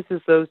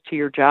customizes those to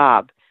your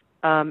job.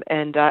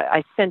 And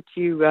I sent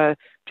you,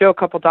 Joe, a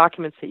couple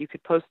documents that you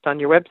could post on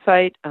your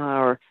website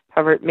or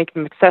however, make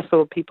them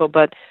accessible to people.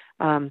 But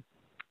I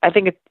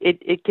think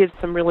it gives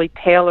some really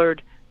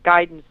tailored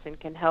guidance and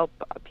can help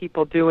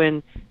people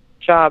doing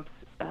jobs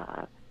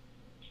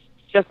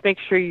just make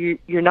sure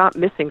you're not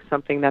missing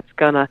something that's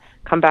going to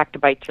come back to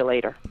bite you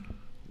later.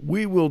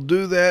 We will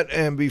do that.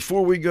 And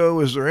before we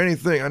go, is there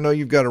anything, I know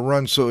you've got to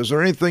run, so is there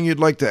anything you'd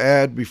like to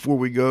add before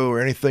we go, or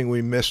anything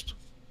we missed?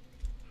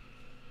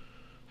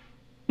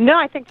 No,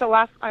 I think the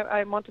last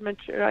I want to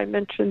mention, I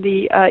mentioned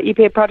the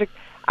EPA project.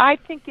 I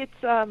think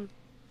it's a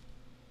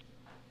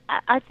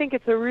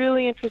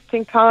really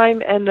interesting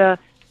time, and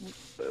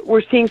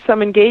we're seeing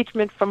some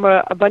engagement from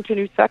a bunch of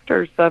new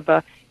sectors of,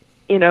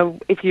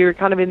 if you're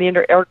kind of in the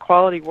indoor air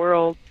quality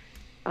world,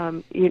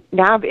 you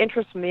now have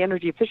interest from the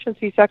energy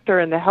efficiency sector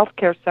and the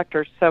healthcare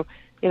sector. So,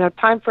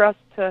 time for us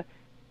to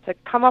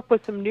come up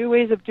with some new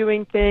ways of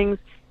doing things,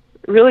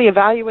 really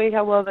evaluate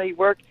how well they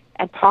work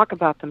and talk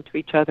about them to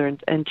each other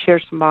and share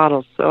some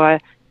models. So I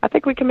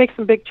think we can make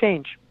some big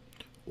change.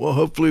 Well,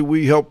 hopefully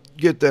we help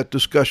get that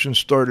discussion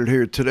started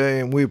here today,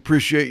 and we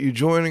appreciate you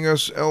joining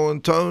us,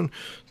 Ellen Tone.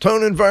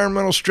 Tone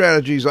Environmental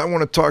Strategies, I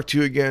want to talk to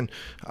you again.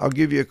 I'll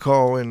give you a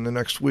call in the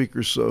next week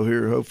or so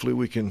here. Hopefully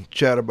we can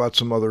chat about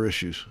some other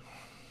issues.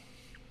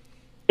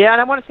 Yeah,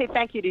 and I want to say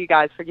thank you to you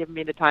guys for giving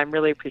me the time.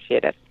 Really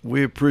appreciate it.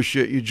 We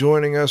appreciate you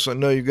joining us. I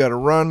know you got to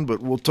run,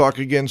 but we'll talk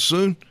again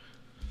soon.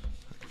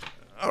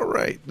 All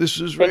right,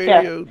 this is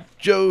Radio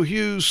Joe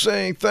Hughes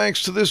saying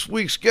thanks to this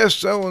week's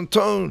guest, Ellen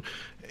Tone.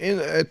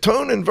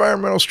 Tone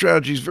Environmental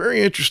Strategies,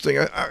 very interesting.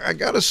 I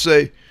got to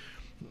say,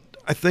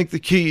 I think the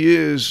key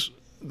is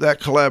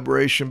that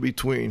collaboration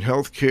between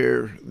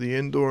healthcare, the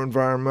indoor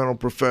environmental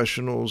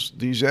professionals,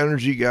 these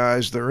energy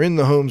guys, they're in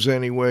the homes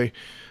anyway,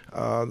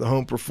 the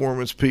home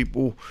performance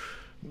people.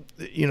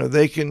 You know,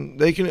 they can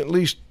at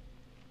least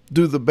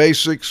do the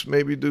basics,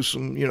 maybe do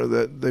some, you know,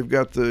 that they've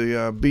got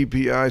the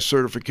BPI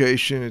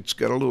certification. It's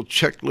got a little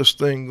checklist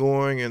thing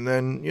going, and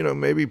then, you know,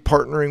 maybe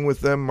partnering with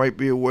them might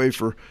be a way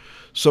for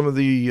some of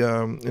the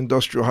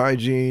industrial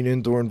hygiene,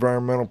 indoor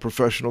environmental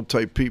professional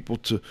type people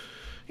to,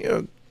 you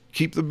know,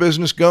 keep the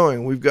business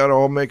going. We've got to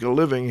all make a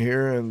living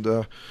here, and,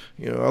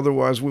 you know,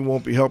 otherwise we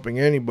won't be helping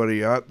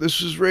anybody out.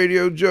 This is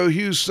Radio Joe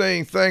Hughes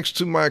saying thanks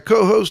to my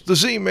co-host, the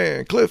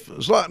Z-Man, Cliff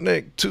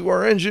Zlotnick, to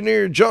our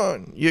engineer,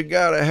 John. You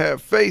got to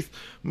have faith.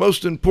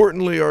 Most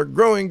importantly, our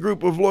growing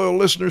group of loyal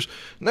listeners.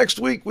 Next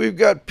week, we've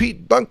got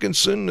Pete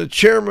Duncanson, the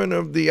chairman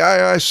of the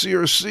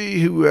IICRC,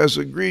 who has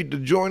agreed to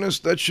join us.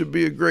 That should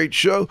be a great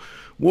show.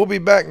 We'll be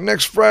back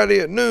next Friday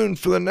at noon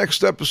for the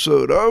next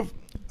episode of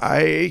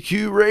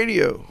IAQ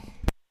Radio.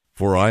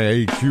 For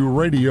IAQ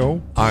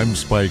Radio, I'm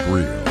Spike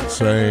Reel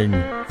saying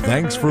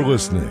thanks for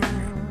listening.